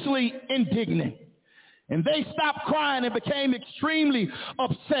incredulously indignant, and they stopped crying and became extremely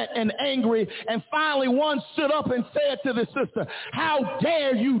upset and angry. And finally one stood up and said to the sister, how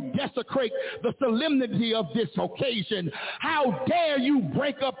dare you desecrate the solemnity of this occasion? How dare you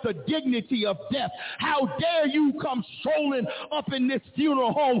break up the dignity of death? How dare you come strolling up in this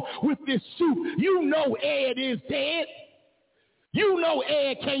funeral home with this soup? You know Ed is dead. You know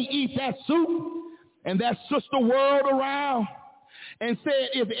Ed can't eat that soup. And that sister whirled around and said,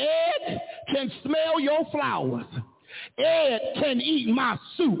 if Ed can smell your flowers, Ed can eat my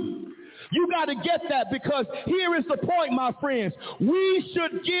soup. You got to get that, because here is the point, my friends. We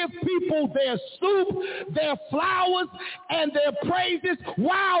should give people their soup, their flowers, and their praises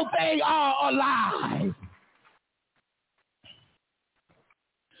while they are alive.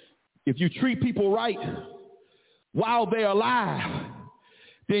 If you treat people right while they're alive,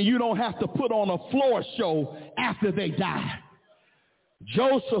 then you don't have to put on a floor show after they die.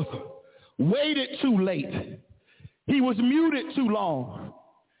 Joseph waited too late. He was muted too long.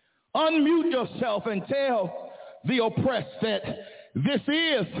 Unmute yourself and tell the oppressed that this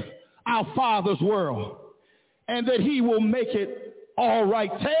is our Father's world and that he will make it all right.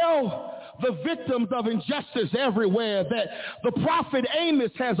 Tell the victims of injustice everywhere that the prophet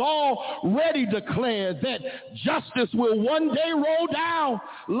Amos has already declared that justice will one day roll down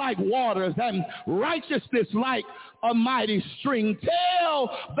like waters and righteousness like a mighty stream.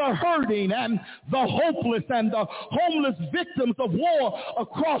 Tell the hurting and the hopeless and the homeless victims of war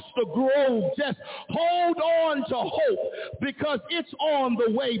across the globe, just hold on to hope, because it's on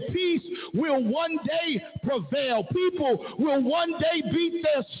the way. Peace will one day prevail. People will one day beat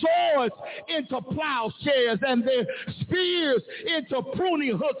their swords into plowshares and their spears into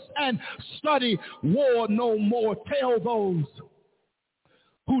pruning hooks and study war no more. Tell those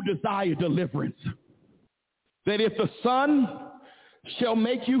who desire deliverance that if the Son shall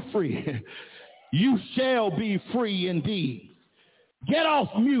make you free, you shall be free indeed. Get off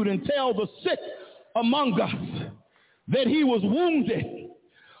mute and tell the sick among us that he was wounded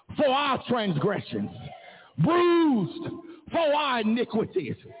for our transgressions, bruised for our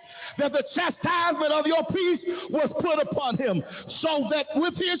iniquities, that the chastisement of your peace was put upon him, so that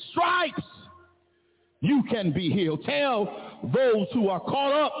with his stripes you can be healed. Tell those who are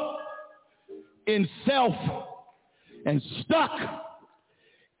caught up in self and stuck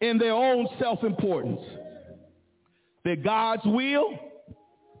in their own self-importance that God's will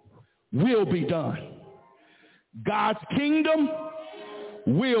be done. God's kingdom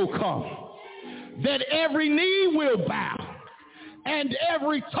will come. That every knee will bow and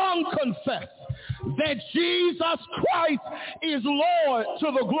every tongue confess that Jesus Christ is Lord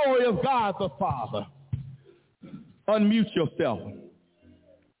to the glory of God the Father. Unmute yourself.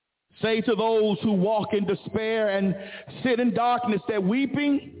 Say to those who walk in despair and sit in darkness that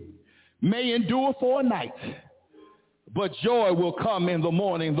weeping may endure for a night, but joy will come in the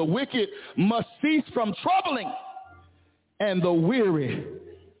morning. The wicked must cease from troubling, and the weary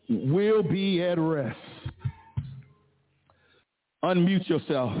will be at rest. Unmute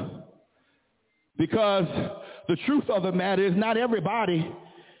yourself. Because the truth of the matter is not everybody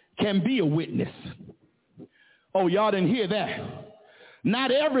can be a witness. Oh, y'all didn't hear that.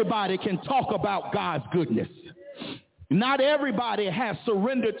 Not everybody can talk about God's goodness. Not everybody has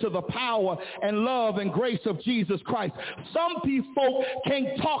surrendered to the power and love and grace of Jesus Christ. Some people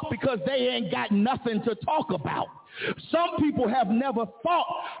can't talk because they ain't got nothing to talk about. Some people have never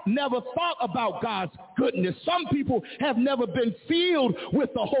thought about God's goodness. Some people have never been filled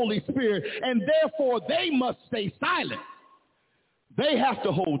with the Holy Spirit, and therefore they must stay silent. They have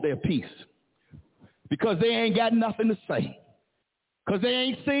to hold their peace because they ain't got nothing to say. Because they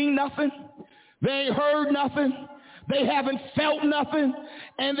ain't seen nothing. They ain't heard nothing. They haven't felt nothing,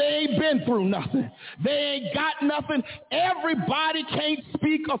 and they ain't been through nothing. They ain't got nothing. Everybody can't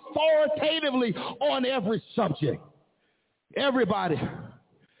speak authoritatively on every subject. Everybody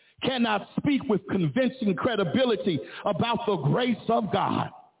cannot speak with convincing credibility about the grace of God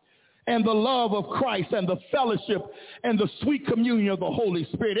and the love of Christ and the fellowship and the sweet communion of the Holy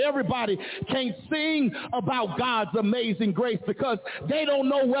Spirit. Everybody can't sing about God's amazing grace because they don't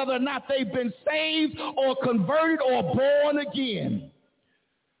know whether or not they've been saved or converted or born again.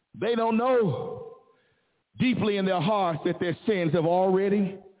 They don't know deeply in their hearts that their sins have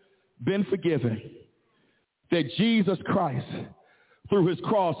already been forgiven, that Jesus Christ, through his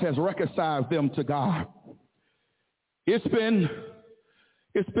cross, has reconciled them to God. It's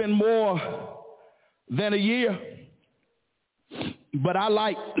been more than a year, but I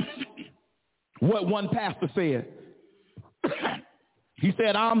like what one pastor said. He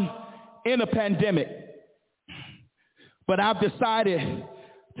said, I'm in a pandemic, but I've decided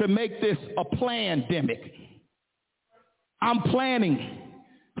to make this a plandemic. I'm planning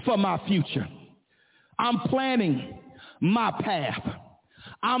for my future. I'm planning my path.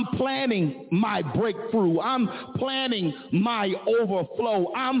 I'm planning my breakthrough. I'm planning my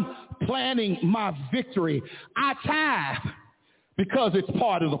overflow. I'm planning my victory. I tithe because it's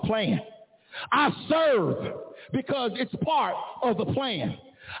part of the plan. I serve because it's part of the plan.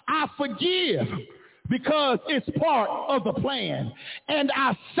 I forgive because it's part of the plan. And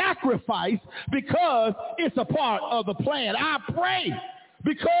I sacrifice because it's a part of the plan. I pray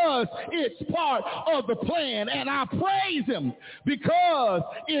because it's part of the plan, and I praise him because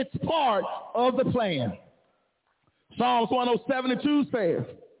it's part of the plan. Psalms 107:2 says,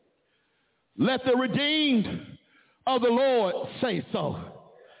 let the redeemed of the Lord say so.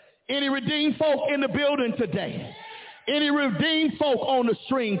 Any redeemed folk in the building today? Any redeemed folk on the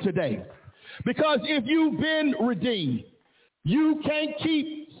stream today? Because if you've been redeemed, you can't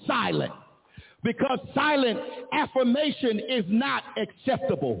keep silent. Because silent affirmation is not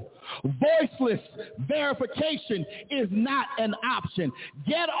acceptable. Voiceless verification is not an option.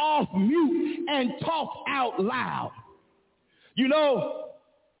 Get off mute and talk out loud. You know,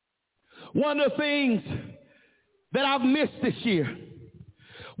 one of the things that I've missed this year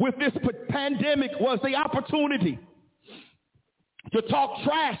with this pandemic was the opportunity to talk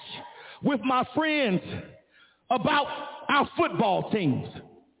trash with my friends about our football teams.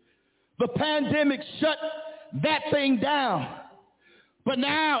 The pandemic shut that thing down. But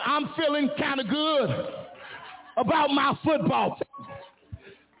now I'm feeling kind of good about my football team.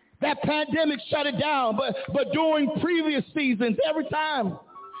 That pandemic shut it down. But during previous seasons, every time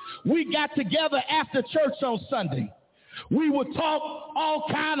we got together after church on Sunday, we would talk all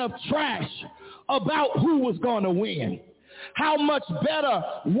kind of trash about who was going to win, how much better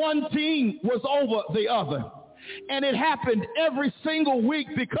one team was over the other. And it happened every single week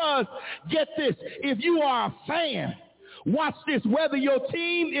because, get this, if you are a fan, watch this, whether your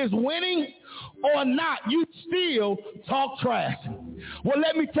team is winning or not, you still talk trash. Well,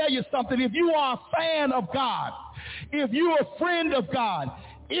 let me tell you something. If you are a fan of God, if you're a friend of God,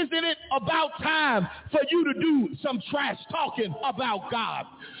 isn't it about time for you to do some trash talking about God?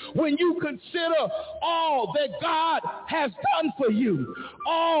 When you consider all that God has done for you,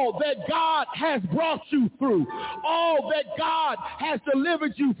 all that God has brought you through, all that God has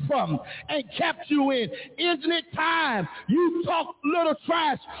delivered you from and kept you in, isn't it time you talk little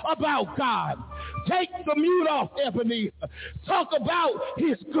trash about God? Take the mute off, Ebenezer. Talk about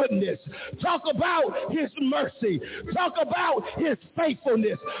his goodness. Talk about his mercy. Talk about his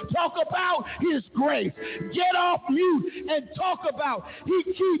faithfulness. Talk about his grace. Get off mute and talk about he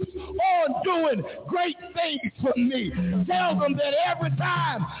keeps on doing great things for me. Tell them that every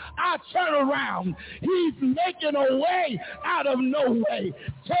time I turn around, he's making a way out of no way.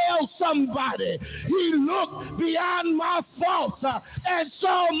 Tell somebody he looked beyond my faults and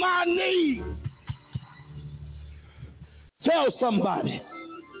saw my need. Tell somebody,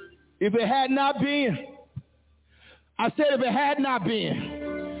 if it had not been, I said if it had not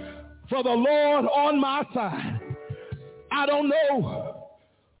been for the Lord on my side, I don't know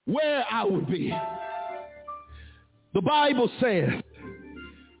where I would be. The Bible says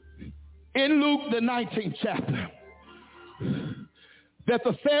in Luke the 19th chapter that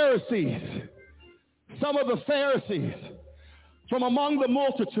the Pharisees, some of the Pharisees from among the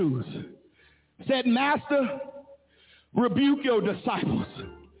multitudes said, Master, rebuke your disciples.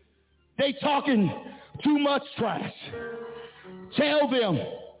 They talking too much trash. Tell them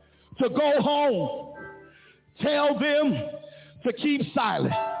to go home. Tell them to keep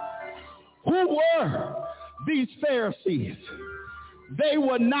silent. Who were these Pharisees? They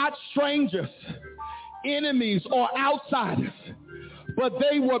were not strangers, enemies, or outsiders, but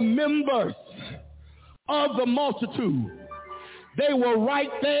they were members of the multitude. They were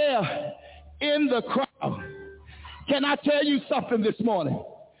right there in the crowd. Can I tell you something this morning?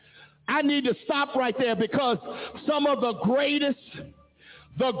 I need to stop right there because some of the greatest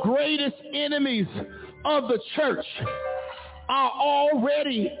enemies of the church are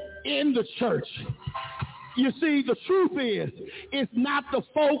already in the church. You see, the truth is, it's not the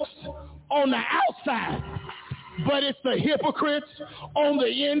folks on the outside, but it's the hypocrites on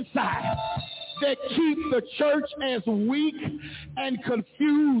the inside that keep the church as weak and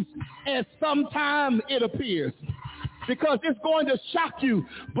confused as sometimes it appears. Because it's going to shock you,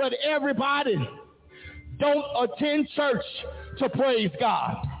 but everybody don't attend church to praise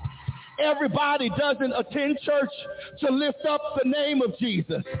God. Everybody doesn't attend church to lift up the name of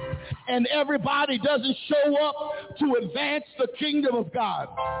Jesus. And everybody doesn't show up to advance the kingdom of God.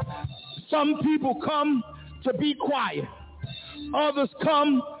 Some people come to be quiet. Others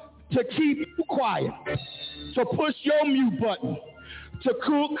come to keep you quiet, to push your mute button, to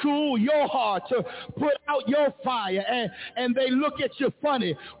cool your heart, to put out your fire, and they look at you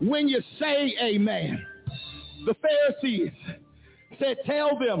funny when you say amen. The Pharisees said,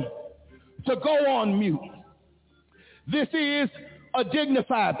 tell them to go on mute. This is a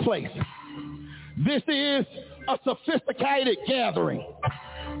dignified place. This is a sophisticated gathering.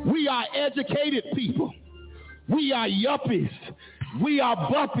 We are educated people. We are yuppies. We are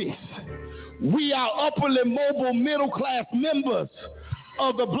buppies. We are upperly mobile middle-class members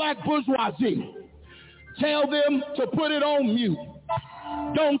of the black bourgeoisie. Tell them to put it on mute.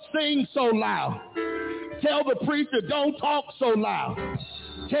 Don't sing so loud. Tell the preacher, don't talk so loud.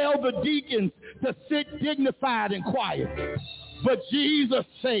 Tell the deacons to sit dignified and quiet. But Jesus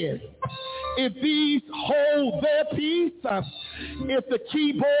said, if these hold their peace, if the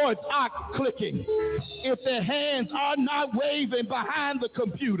keyboards are clicking, if their hands are not waving behind the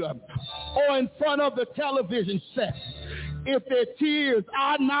computer or in front of the television set, if their tears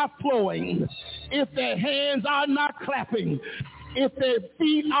are not flowing, if their hands are not clapping, if their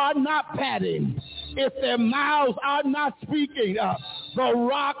feet are not patting, if their mouths are not speaking, the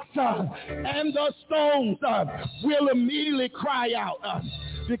rocks and the stones will immediately cry out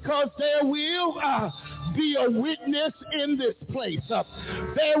because there will be a witness in this place.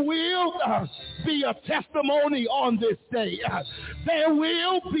 There will be a testimony on this day. There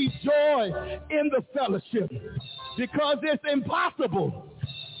will be joy in the fellowship because it's impossible.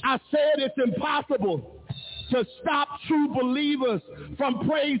 I said it's impossible to stop true believers from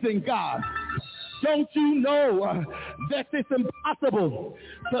praising God. Don't you know that it's impossible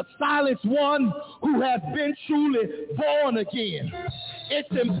to silence one who has been truly born again? It's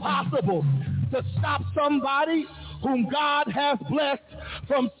impossible to stop somebody whom God has blessed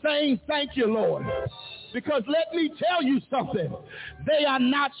from saying, thank you, Lord. Because let me tell you something. They are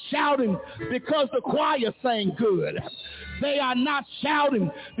not shouting because the choir sang good. They are not shouting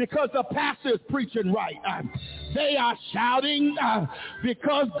because the pastor is preaching right. They are shouting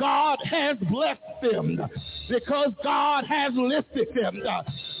because God has blessed them, because God has lifted them,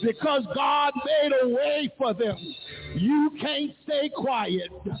 because God made a way for them. You can't stay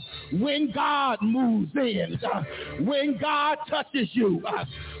quiet when God moves in, when God touches you,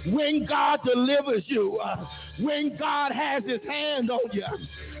 when God delivers you, when God has his hand on you.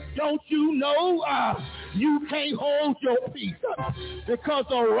 Don't you know you can't hold your peace because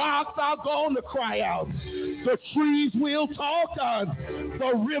the rocks are going to cry out. The trees will talk.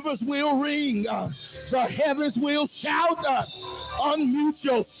 The rivers will ring. The heavens will shout. Unmute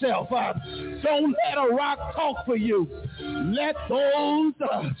yourself. Don't let a rock talk for you. Let those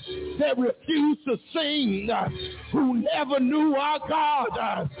that refuse to sing, who never knew our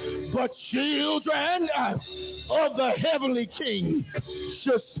God, but children of the heavenly King,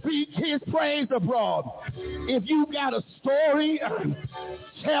 should speak his praise abroad. If you got a story,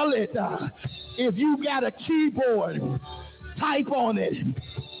 tell it. If you got a keyboard, type on it.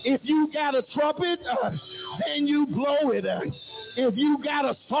 If you got a trumpet, then you blow it. If you got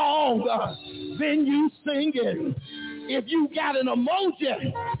a song, then you sing it. If you got an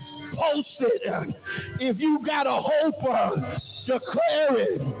emoji, post it. If you got a hope, declare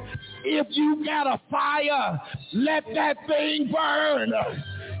it. If you got a fire, let that thing burn.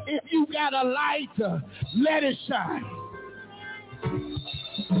 If you got a light, let it shine.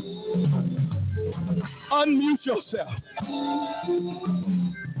 Unmute yourself.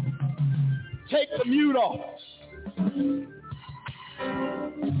 Take the mute off.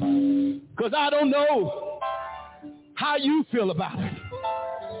 Because I don't know how you feel about it,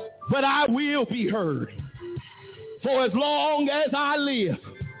 but I will be heard. For as long as I live,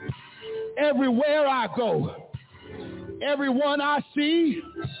 everywhere I go, everyone I see,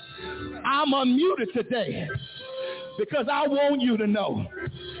 I'm unmuted today because I want you to know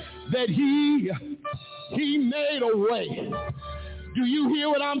that he made a way. Do you hear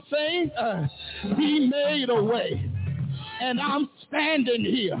what I'm saying? He made a way. And I'm standing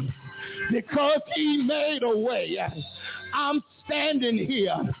here because he made a way. I'm standing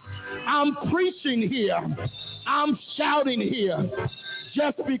here. I'm preaching here. I'm shouting here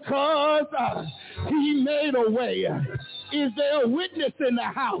just because he made a way. Is there a witness in the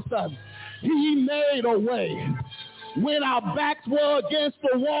house? He made a way. When our backs were against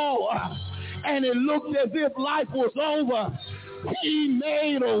the wall and it looked as if life was over, he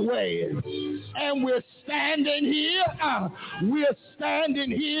made a way. And we're standing here. We're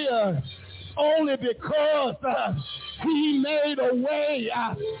standing here only because he made a way.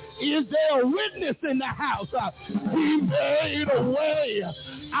 Is there a witness in the house? He made a way.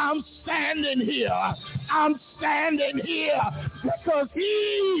 I'm standing here. I'm standing here because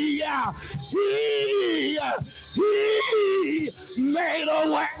he made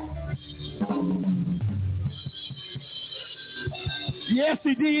a way. Yes,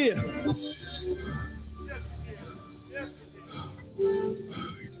 he did.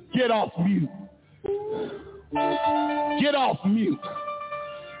 Get off mute. Get off mute.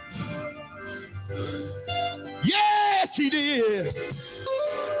 Yes, he did.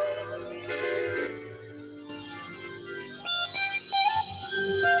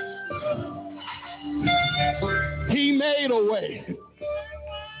 He made a way.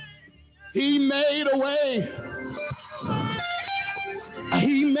 He made a way.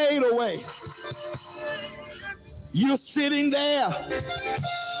 He made a way. You're sitting there.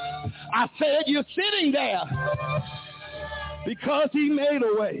 I said you're sitting there because he made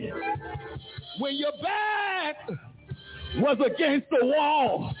a way. When your back was against the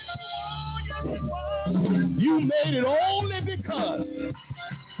wall, you made it only because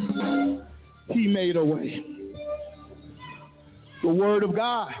he made a way. The word of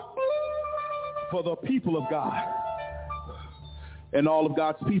God for the people of God. And all of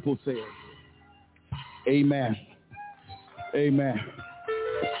God's people said, amen. Amen.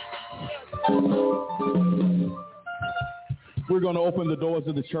 We're going to open the doors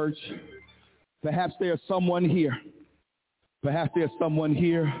of the church. Perhaps there's someone here. Perhaps there's someone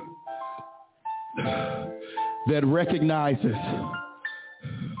here that recognizes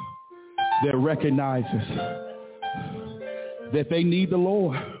that they need the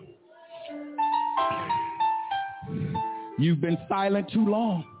Lord. You've been silent too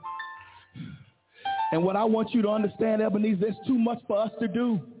long. And what I want you to understand, Ebenezer, there's too much for us to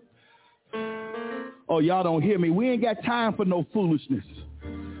do. Oh, y'all don't hear me. We ain't got time for no foolishness.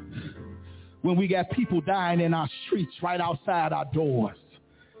 When we got people dying in our streets right outside our doors.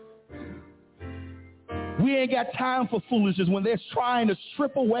 We ain't got time for foolishness when they're trying to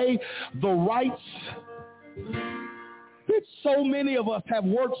strip away the rights that so many of us have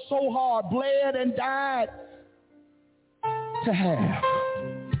worked so hard, bled and died to have.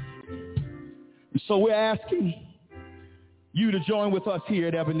 And so we're asking you to join with us here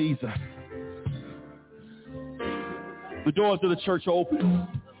at Ebenezer. The doors of the church are open.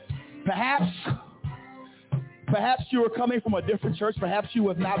 Perhaps you are coming from a different church. Perhaps you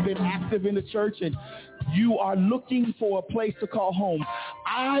have not been active in the church and you are looking for a place to call home.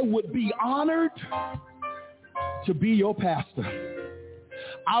 I would be honored to be your pastor.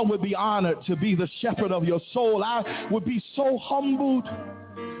 I would be honored to be the shepherd of your soul. I would be so humbled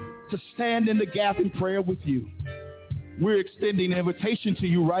to stand in the gap in prayer with you. We're extending an invitation to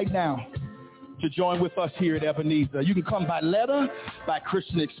you right now to join with us here at Ebenezer. You can come by letter, by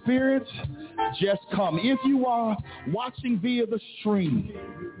Christian Experience. Just come. If you are watching via the stream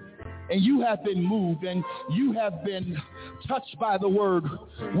and you have been moved and you have been touched by the word,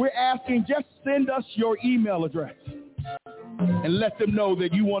 we're asking just send us your email address and let them know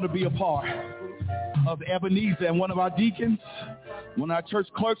that you want to be a part of Ebenezer. And one of our deacons, one of our church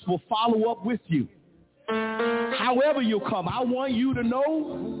clerks will follow up with you. However you come, I want you to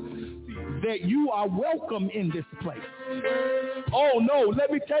know that you are welcome in this place. Oh no,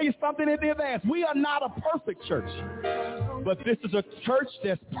 let me tell you something in the advance. We are not a perfect church, but this is a church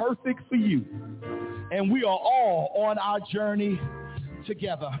that's perfect for you. And we are all on our journey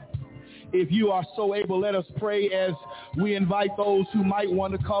together. If you are so able, let us pray as we invite those who might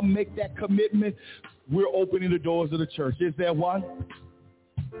want to come make that commitment. We're opening the doors of the church. Is there one?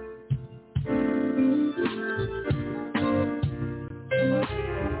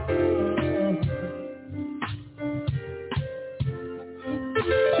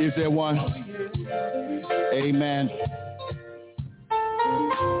 Is there one? Amen.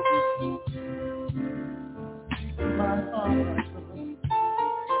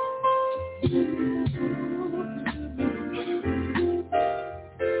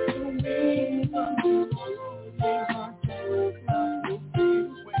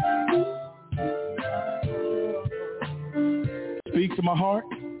 Speak to my heart.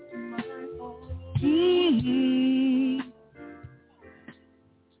 Mm-hmm.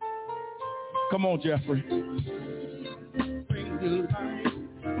 Come on, Jeffrey. Bring the light,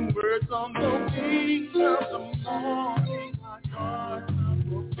 words on the wings of the morning, my God, I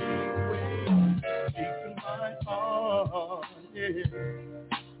will be away. Speak to my heart, yeah.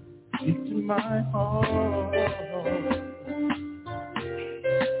 Speak to my heart.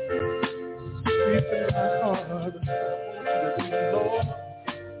 Speak to my heart.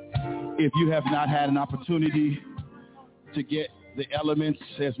 If you have not had an opportunity to get the elements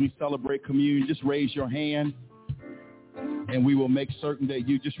as we celebrate communion, just raise your hand and we will make certain that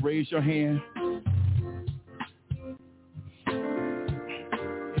you just raise your hand.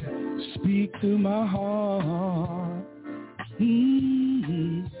 Speak to my heart.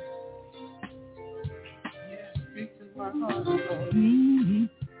 Mm-hmm. Speak to my heart, Lord. Mm-hmm.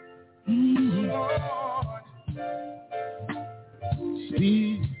 Mm-hmm. Lord.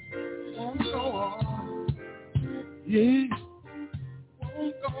 Speak. Won't go on. Yeah.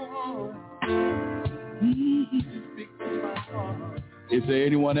 Won't go on. Mm-hmm. Speak to my heart. Is there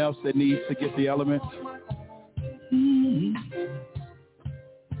anyone else that needs to get the elements? Mm-hmm.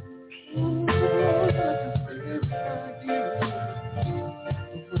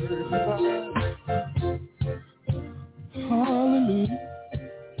 Hallelujah.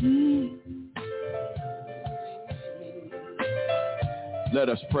 Mm. Let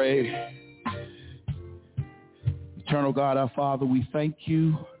us pray. Eternal God, our Father, we thank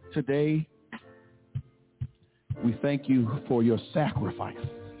you today. We thank you for your sacrifice.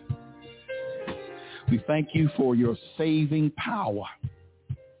 We thank you for your saving power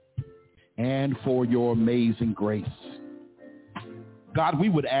and for your amazing grace. God, we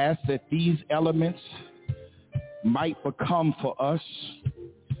would ask that these elements might become for us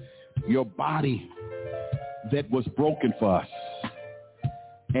your body that was broken for us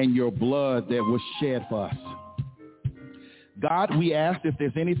and your blood that was shed for us. God, we ask if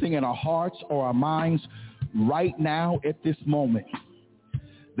there's anything in our hearts or our minds right now at this moment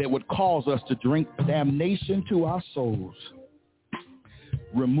that would cause us to drink damnation to our souls.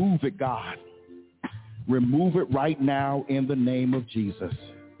 Remove it, God. Remove it right now in the name of Jesus.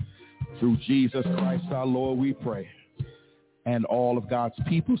 Through Jesus Christ our Lord we pray. And all of God's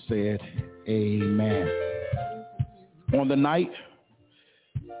people said, amen. On the night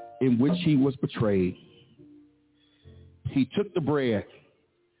in which he was betrayed, he took the bread.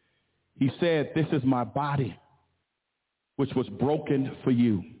 He said, this is my body, which was broken for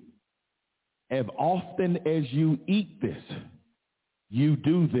you. As often as you eat this, you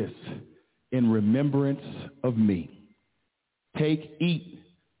do this in remembrance of me. Take, eat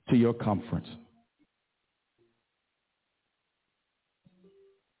to your comfort.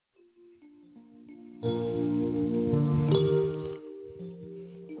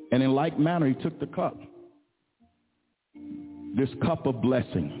 And in like manner, he took the cup, this cup of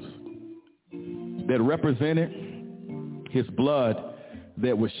blessings that represented his blood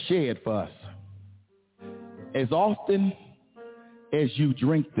that was shed for us. As often as you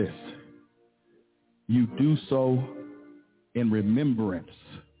drink this, you do so in remembrance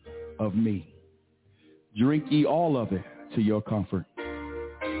of me. Drink ye all of it to your comfort.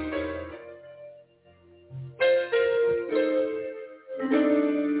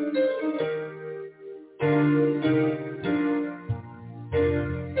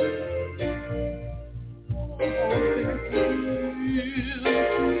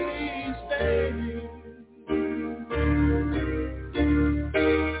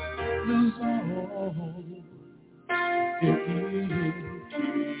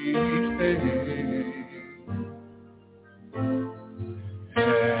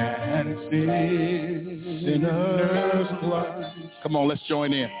 Come on, let's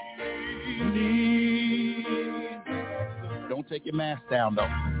join in. Don't take your mask down, though.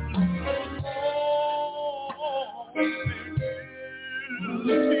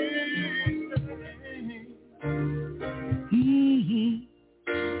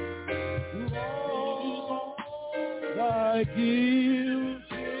 Thy guilt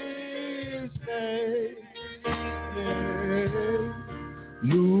is paid.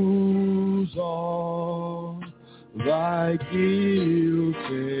 Lose all thy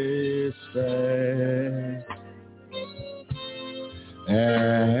guilt is paid.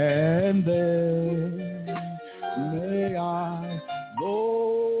 And then may I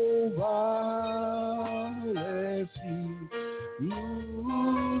go by as he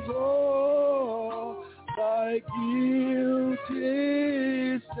lose all thy guilt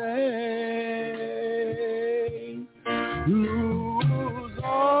is paid. Lose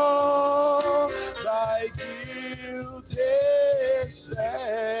all thy guilt is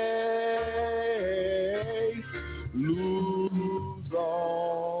paid. Lose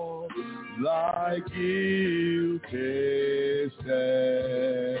all thy guilt is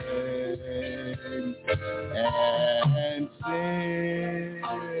paid. And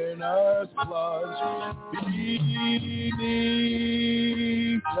sinners plunge beneath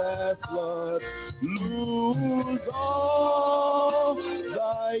that flood. Lose all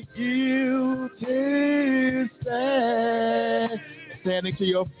thy guilt is paid. Standing to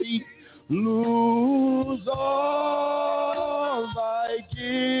your feet. Lose all thy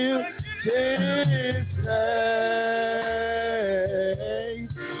guilt is paid.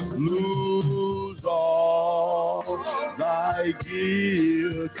 Lose all thy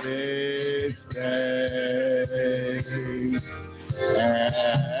guilt is paid.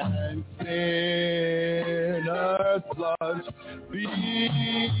 And sinners plunge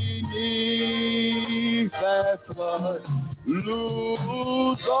beneath that flood.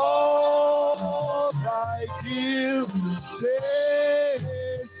 Lose all thy guilt is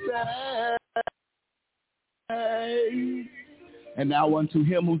paid. And now unto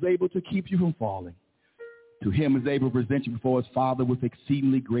him who's able to keep you from falling, to him is able to present you before his Father with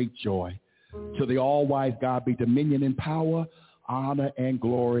exceedingly great joy. To the all-wise God be dominion and power, honor and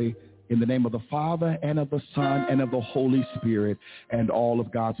glory in the name of the Father and of the Son and of the Holy Spirit. And all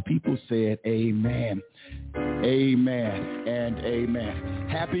of God's people said amen, amen, and amen.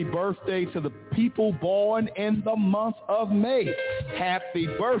 Happy birthday to the people born in the month of May. Happy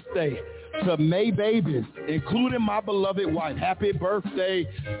birthday to May babies, including my beloved wife. Happy birthday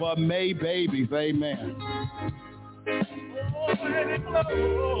for May babies. Amen.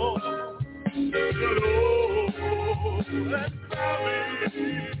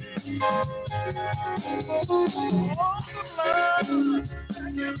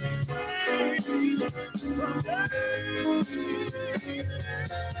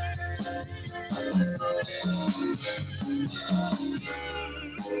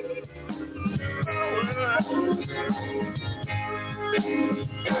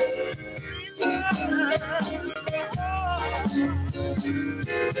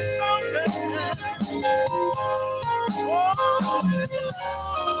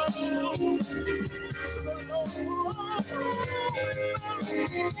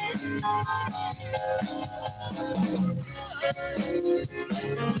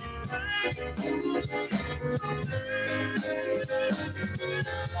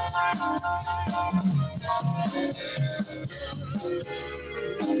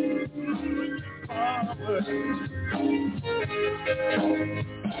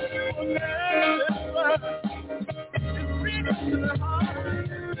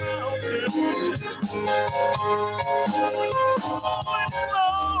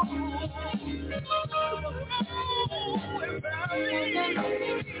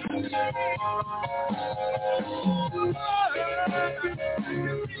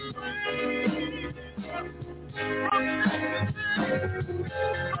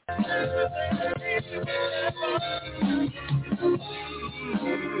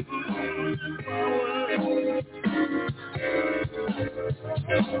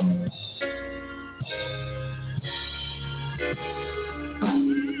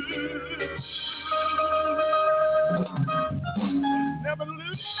 Never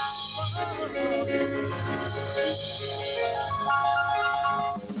lose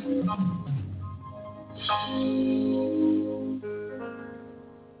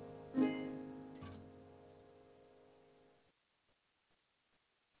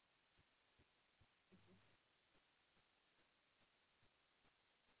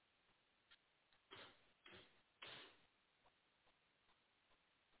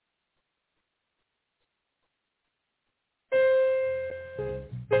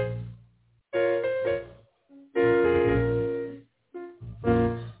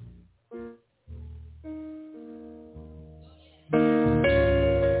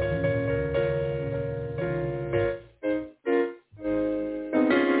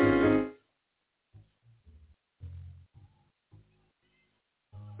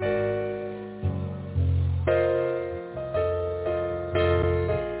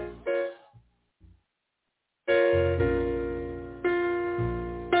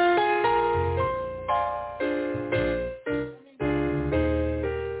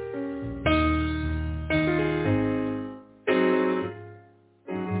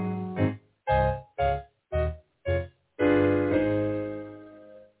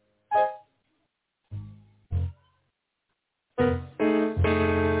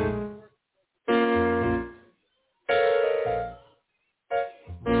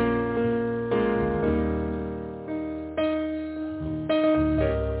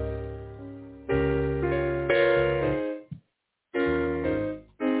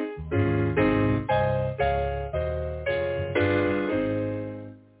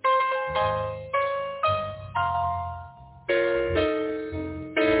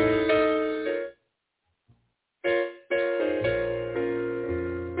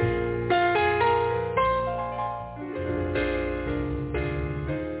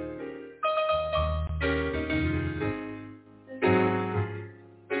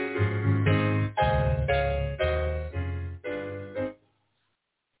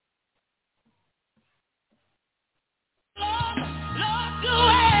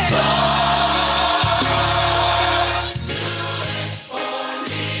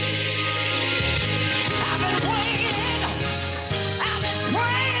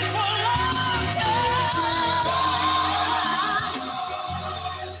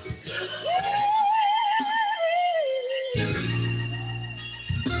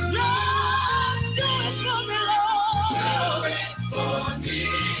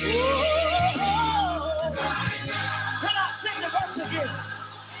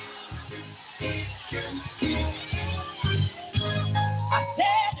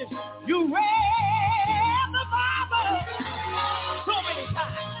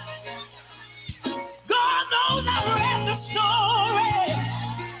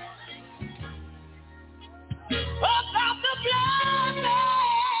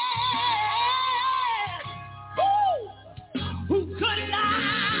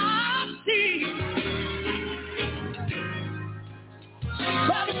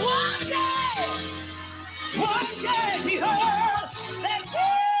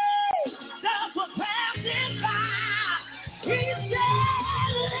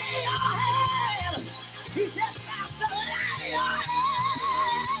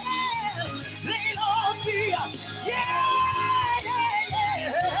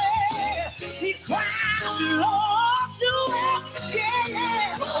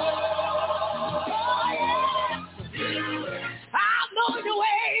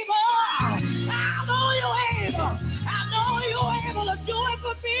I know you're able to do it.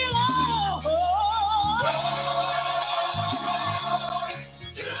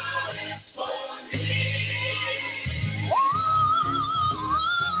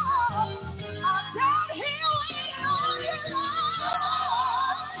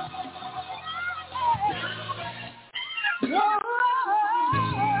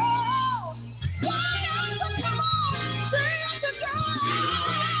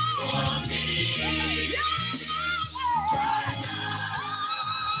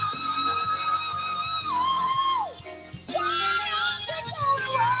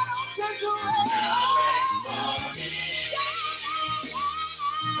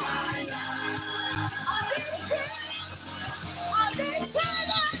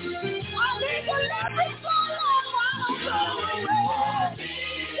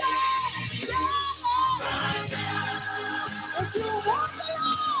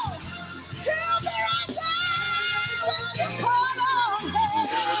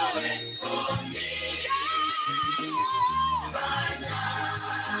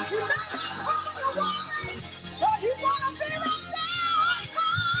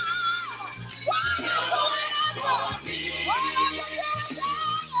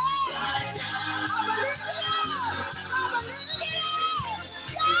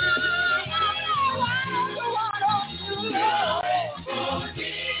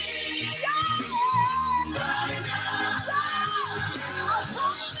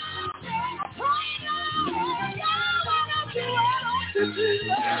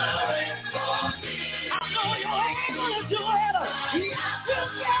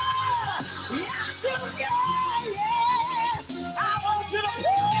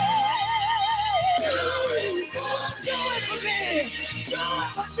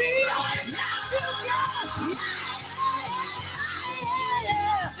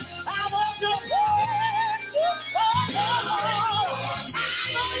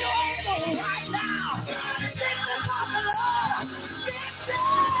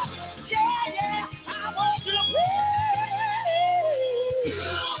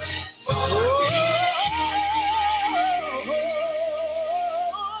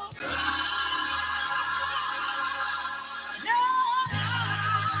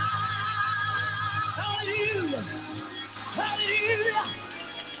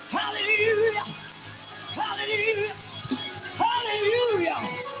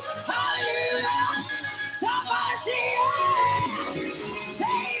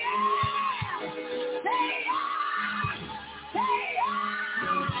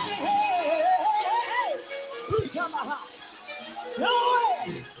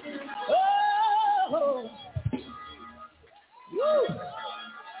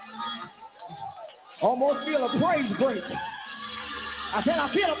 Almost feel a praise break. I said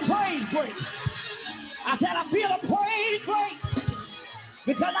I feel a praise break. I said I feel a praise break.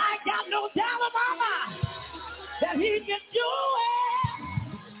 Because I ain't got no doubt in my mind that he can do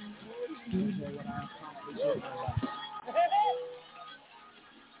it.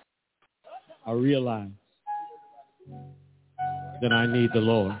 I realize that I need the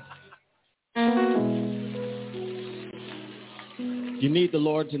Lord. You need the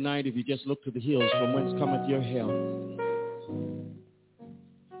Lord tonight if you just look to the hills from whence cometh your help.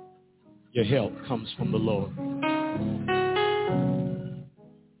 Your help comes from the Lord.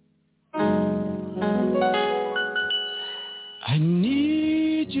 I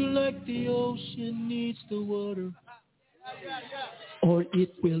need you like the ocean needs the water, or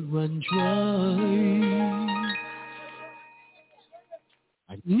it will run dry.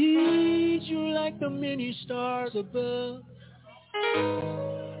 I need you like the many stars above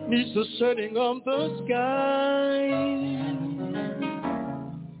needs the setting of the sky.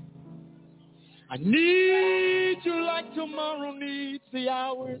 I need you like tomorrow needs the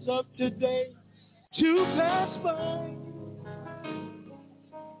hours of today to pass by.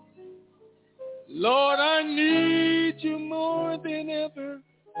 Lord, I need you more than ever,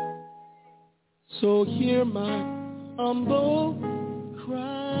 so hear my humble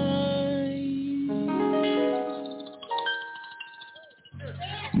cry.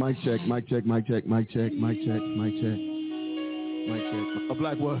 Mic check, mic check, mic check, mic check, mic check, mic check, mic check. A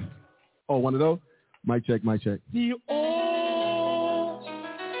black one. Oh, one of those? Mic check, mic check. The old,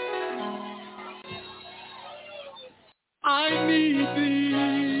 I need thee.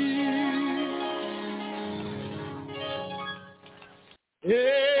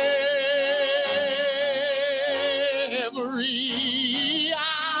 Every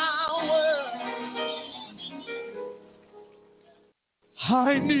hour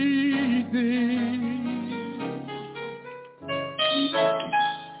I need thee.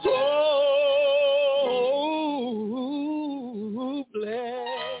 Oh, bless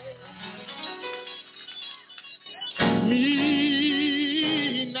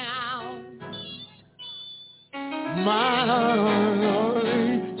me now, my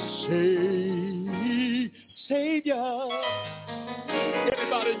Savior.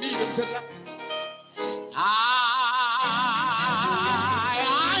 Anybody need him tonight? I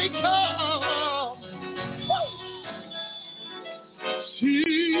come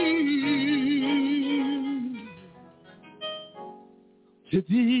to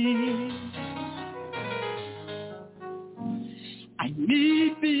thee. I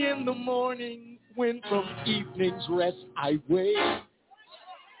need thee in the morning when from evening's rest I wake.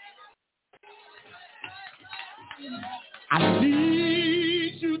 I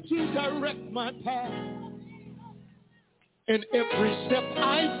need you to direct my path in every step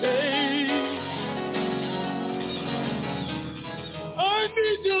I take. I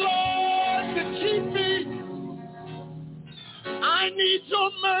need you, Lord, to keep me. I need your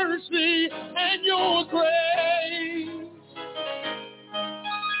mercy and your grace.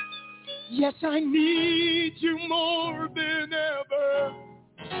 Yes, I need you more than ever.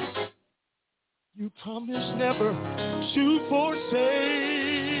 You promised never to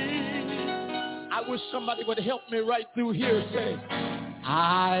forsake. I wish somebody would help me right through here. Say,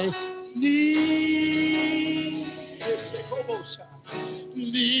 I need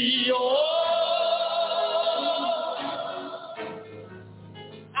thee, oh,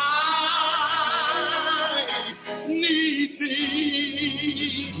 I need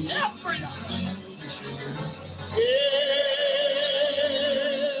thee every hour.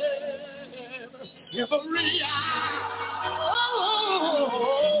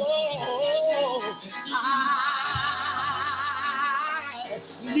 I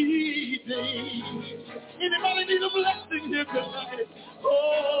need thee. Anybody need a blessing here tonight?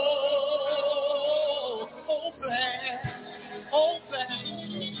 Oh, bless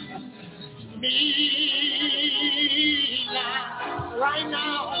me now, right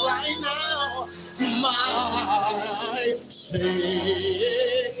now, my Savior.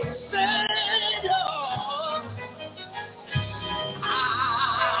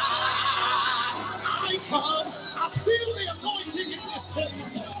 I come, I feel the anointing in this place.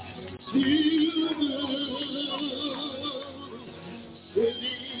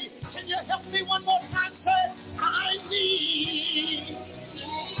 Can you help me one more time? Say, I need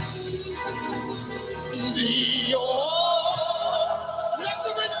thee, oh, let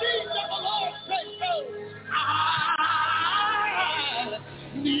the redeemed of the Lord say so. I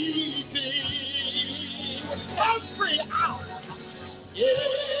need thee every hour.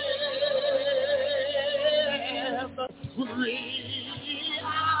 Every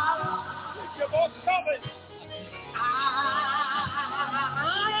hour. Your voice coming. I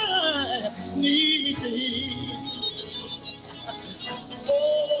need thee.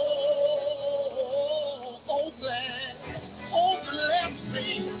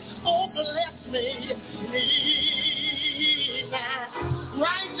 Oh, bless me,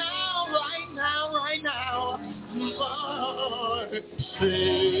 right now, my Savior.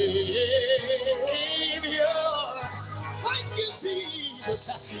 Thank you, Jesus.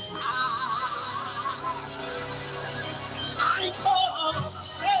 I come,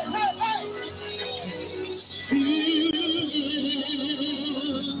 hey.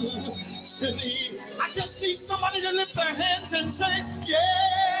 To thee. I just need somebody to lift their hands and say,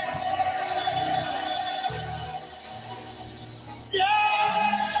 yeah.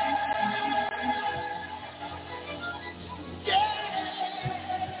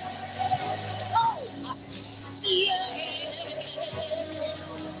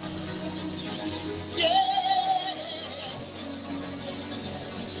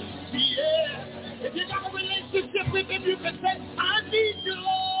 If you got a relationship with him, you can say, I need you,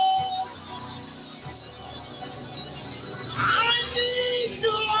 Lord. I need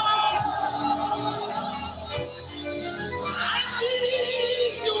you, Lord. I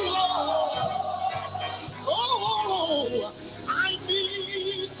need you, Lord. Oh, I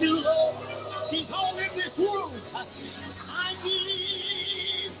need you, Lord. He's all in this room. I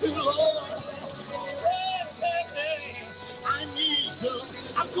need you, Lord. I need you.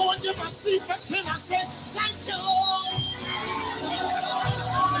 I'm going to my seat, but can I say, thank you, Lord.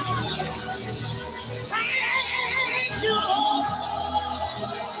 Thank you, Lord.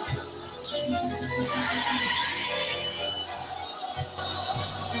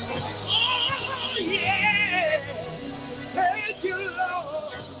 Oh, yeah. Thank you,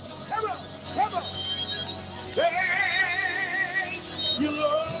 Lord. Come on. Thank you,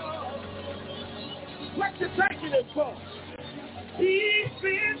 Lord. What you thanking him for? He's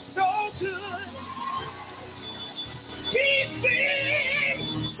been so good. He's been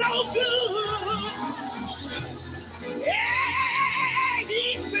so good. Yeah,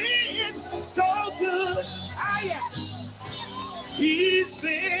 he's been so good. He's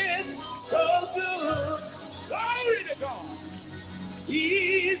been so good. Glory to God.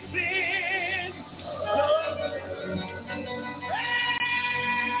 He's been so good.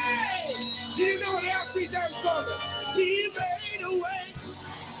 Hey! Do you know what else he done for me? He made a way.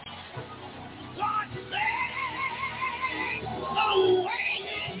 God made a way.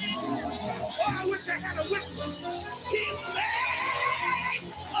 Oh, I wish I had a witness. He made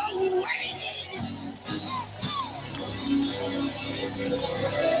a way.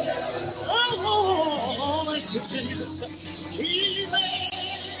 Oh, thank you, Jesus. He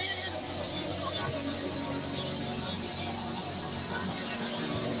made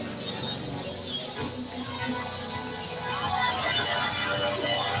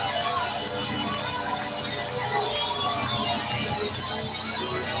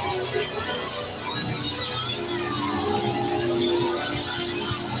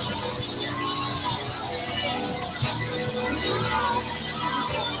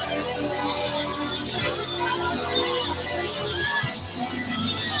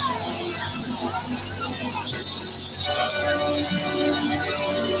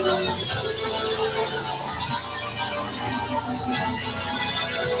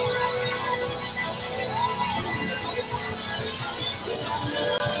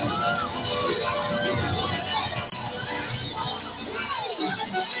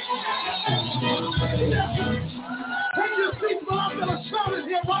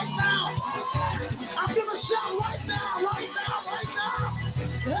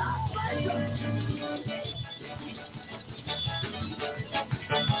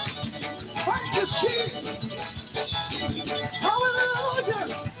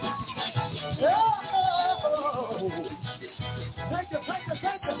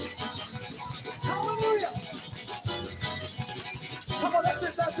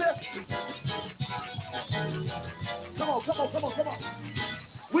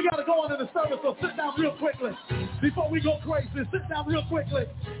on in the service, so sit down real quickly. Before we go crazy, sit down real quickly.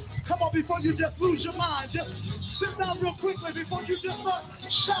 Come on, before you just lose your mind, just sit down real quickly before you just start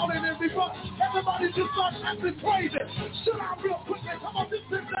shouting and before everybody just starts acting crazy. Sit down real quickly. Come on, just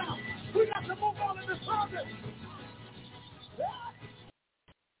sit down. We got to move on in the service.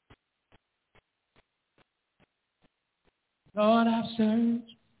 Lord, I've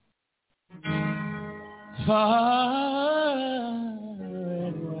searched far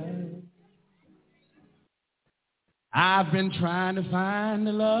and wide. I've been trying to find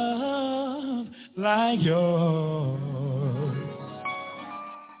a love like yours.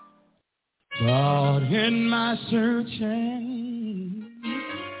 But in my searching,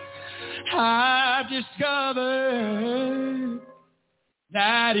 I've discovered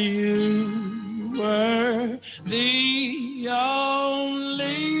that you were the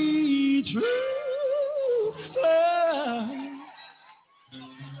only true love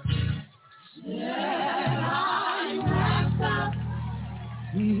that I have found.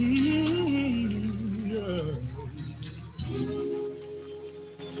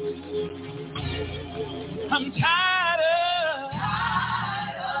 I'm tired of.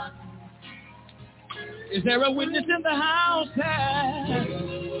 Is there a witness in the house that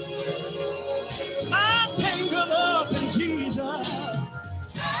I'm tangled up in Jesus?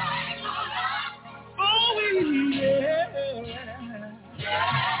 Oh, yeah.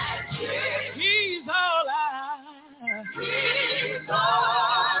 He's all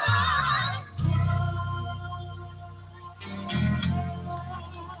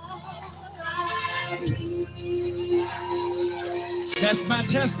That's my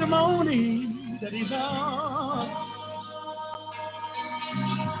testimony that he's all.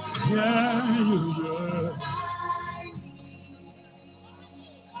 Yeah.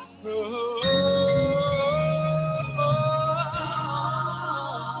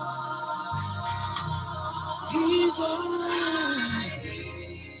 He's all.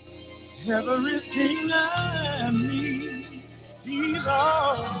 Everything I need, he's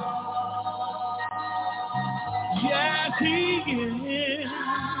all. Yes, he is.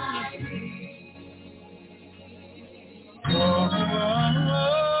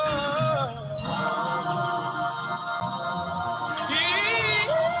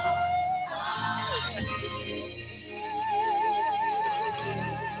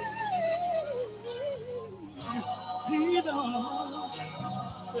 He's all.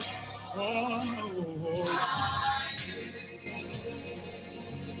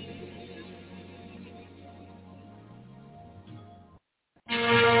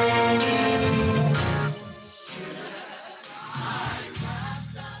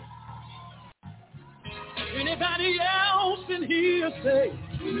 Anybody else in here say,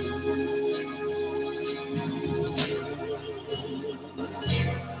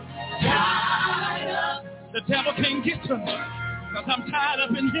 the devil can't get to me because I'm tied up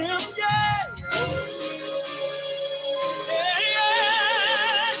in him. Yeah.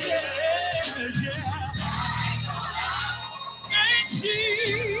 And Jesus,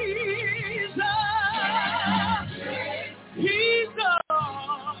 he's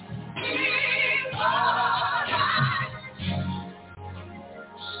all.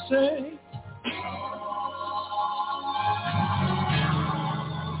 Say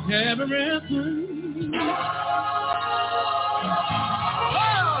everything.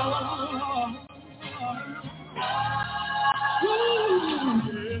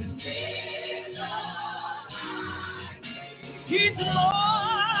 He's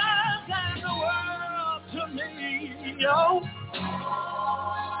more than the world to me, yo.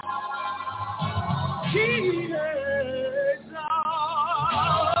 He is all.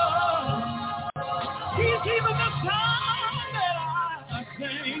 He's even the song that I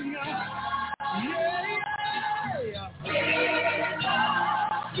sing.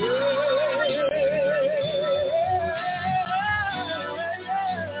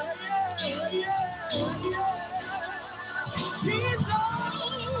 He's all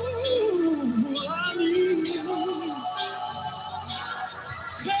I need.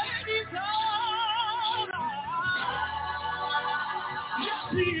 He's all yes,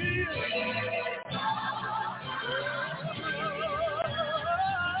 he is.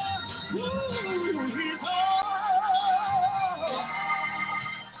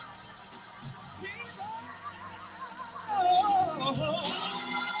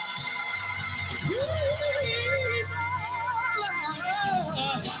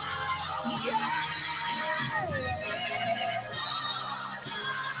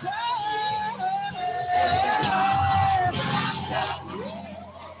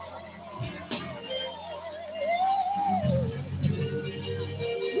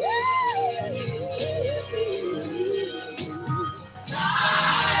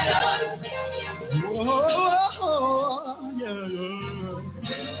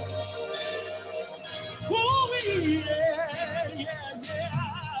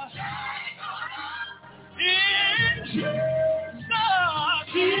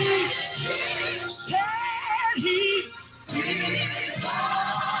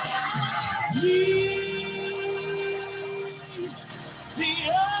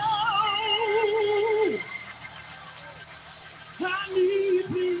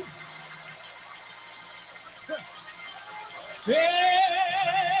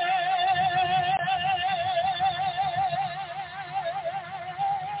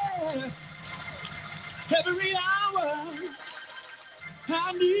 Every hour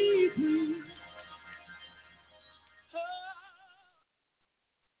I need you.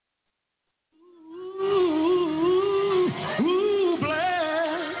 Ooh,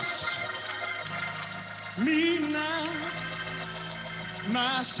 bless me now,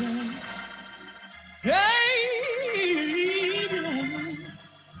 my son. Hey,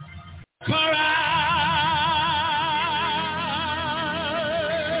 for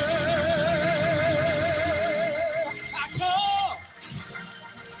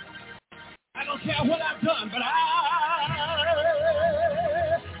I don't care what I've done, but I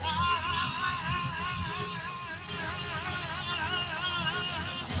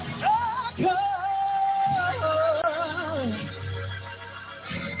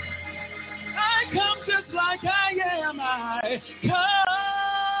come just like I am. I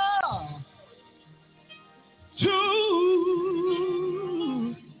come to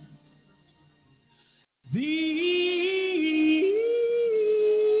thee.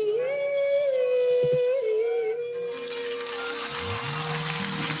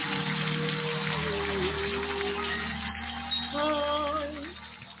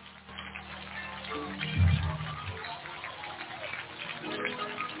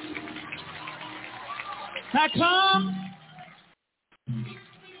 I come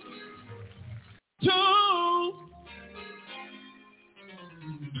to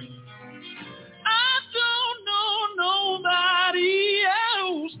I don't know nobody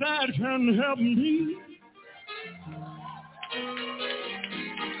else that can help me.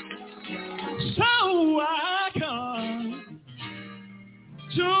 So I come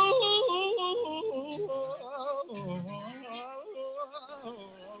to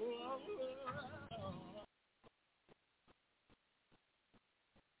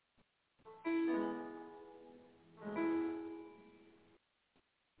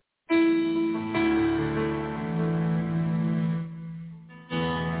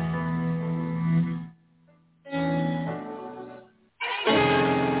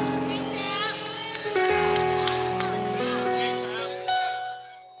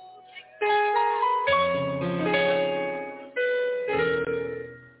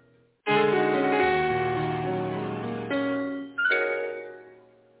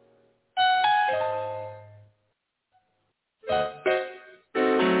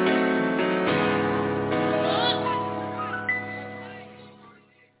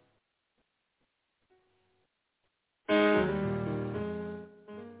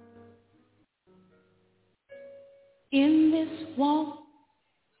in this walk,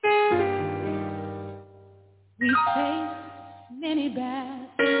 we face many battles,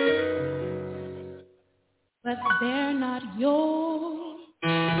 but they're not yours.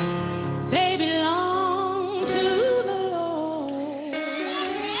 They belong to the Lord.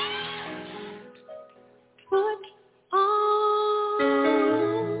 Put on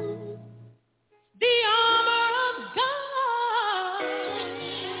the armor of God.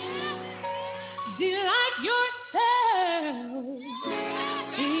 Delight yourself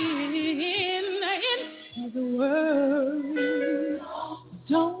in the word.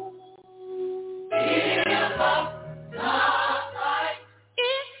 Don't give up the fight.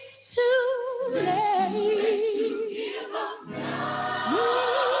 It's too late. Give up now.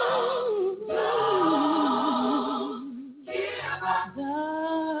 Don't give up the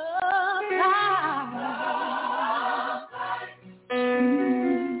fight.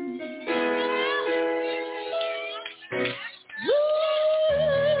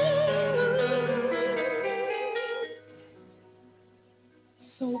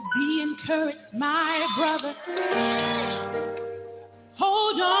 So be encouraged, my brother.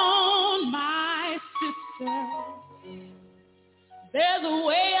 Hold on, my sister. There's a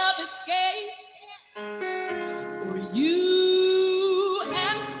way of escape for you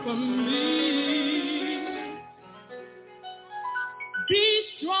and for me. Be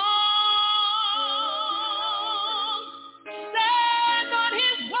strong. Stand on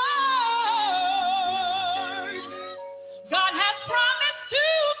his word. God has promised to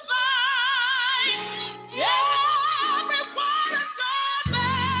fight every one of your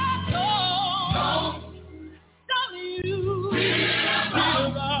battles. Don't you give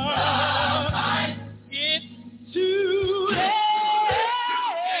up. It's too